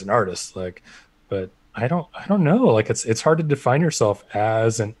 that guy's an artist. Like, but I don't know. Like, it's hard to define yourself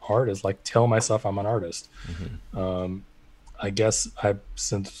as an artist. Like, tell myself I'm an artist. Mm-hmm. I guess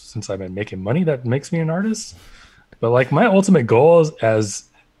since I've been making money, that makes me an artist. But like, my ultimate goal as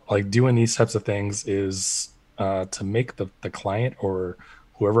like doing these types of things is to make the client or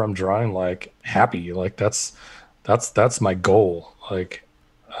whoever I'm drawing like happy. Like, that's my goal. Like,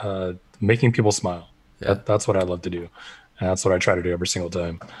 making people smile. Yeah. That's what I love to do, and that's what I try to do every single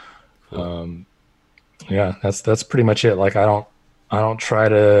time. Cool. Yeah, that's pretty much it. Like, I don't try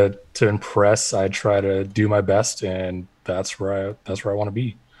to impress. I try to do my best, and that's where I want to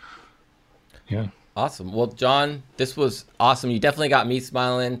be. Yeah. Awesome. Well, John, this was awesome. You definitely got me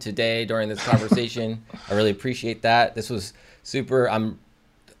smiling today during this conversation. I really appreciate that. This was super. I'm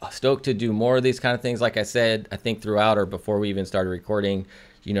stoked to do more of these kind of things. Like I said, I think throughout or before we even started recording,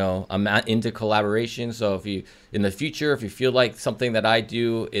 I'm into collaboration. So if you, in the future, if you feel like something that I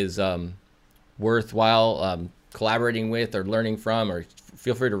do is worthwhile collaborating with or learning from, or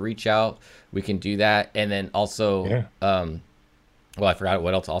feel free to reach out. We can do that. And then also, well, I forgot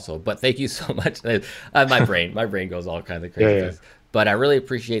what else also, but thank you so much. My brain goes all kinds of crazy things. But I really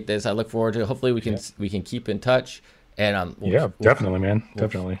appreciate this. I look forward to it. Hopefully we can keep in touch. And definitely, man.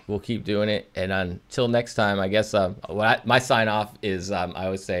 Definitely. We'll keep doing it. And until next time, I guess my sign off is I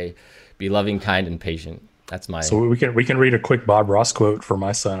always say, be loving, kind, and patient. That's my. So we can read a quick Bob Ross quote for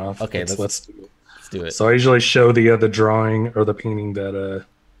my sign off. Okay, let's do it. Let's do it. So I usually show the drawing or the painting that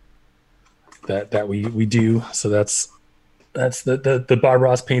we do. So that's the Bob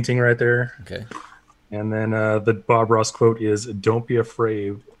Ross painting right there. Okay. And then the Bob Ross quote is, "Don't be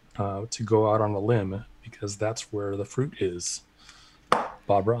afraid to go out on a limb, because that's where the fruit is."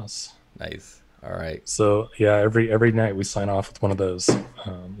 Bob Ross. Nice. All right. So yeah, every night we sign off with one of those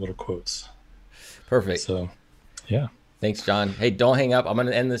little quotes. Perfect. So yeah. Thanks, John. Hey, don't hang up. I'm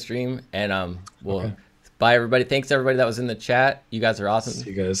gonna end the stream, and we'll Okay. bye everybody. Thanks everybody that was in the chat. You guys are awesome.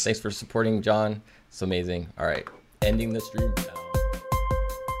 See you guys. Thanks for supporting John. It's amazing. All right, ending the stream now.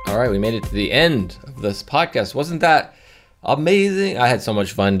 All right, we made it to the end of this podcast. Wasn't that amazing? I had so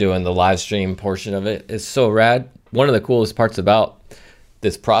much fun doing the live stream portion of it. It's so rad. One of the coolest parts about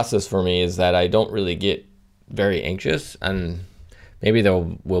this process for me is that I don't really get very anxious, and maybe there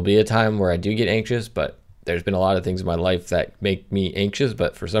will be a time where I do get anxious, but there's been a lot of things in my life that make me anxious,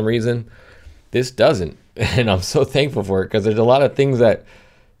 but for some reason this doesn't. And I'm so thankful for it, because there's a lot of things that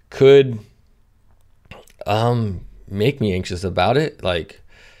could make me anxious about it, like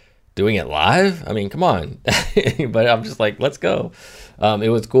doing it live. I mean, come on. But I'm just like, let's go. It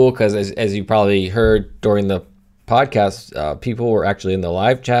was cool because as you probably heard during the podcast, people were actually in the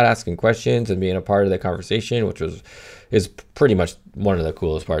live chat asking questions and being a part of the conversation, which is pretty much one of the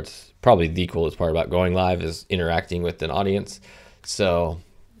coolest parts. Probably the coolest part about going live is interacting with an audience. So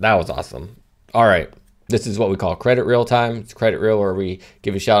that was awesome. All right. This is what we call Credit Reel time. It's Credit Reel, where we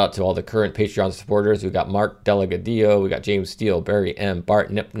give a shout out to all the current Patreon supporters. We got Mark Delegadio, we got James Steele, Barry M,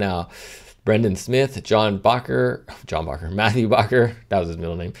 Bart Nipnow, Brendan Smith, Matthew Bacher, that was his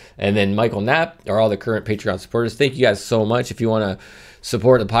middle name, and then Michael Knapp are all the current Patreon supporters. Thank you guys so much. If you want to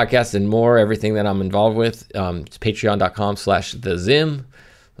support the podcast and more, everything that I'm involved with, it's patreon.com/thezim.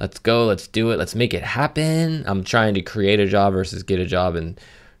 Let's go. Let's do it. Let's make it happen. I'm trying to create a job versus get a job, and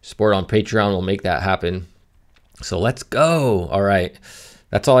support on Patreon will make that happen. So let's go. All right.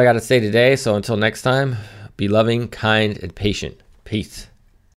 That's all I got to say today. So until next time, be loving, kind, and patient. Peace.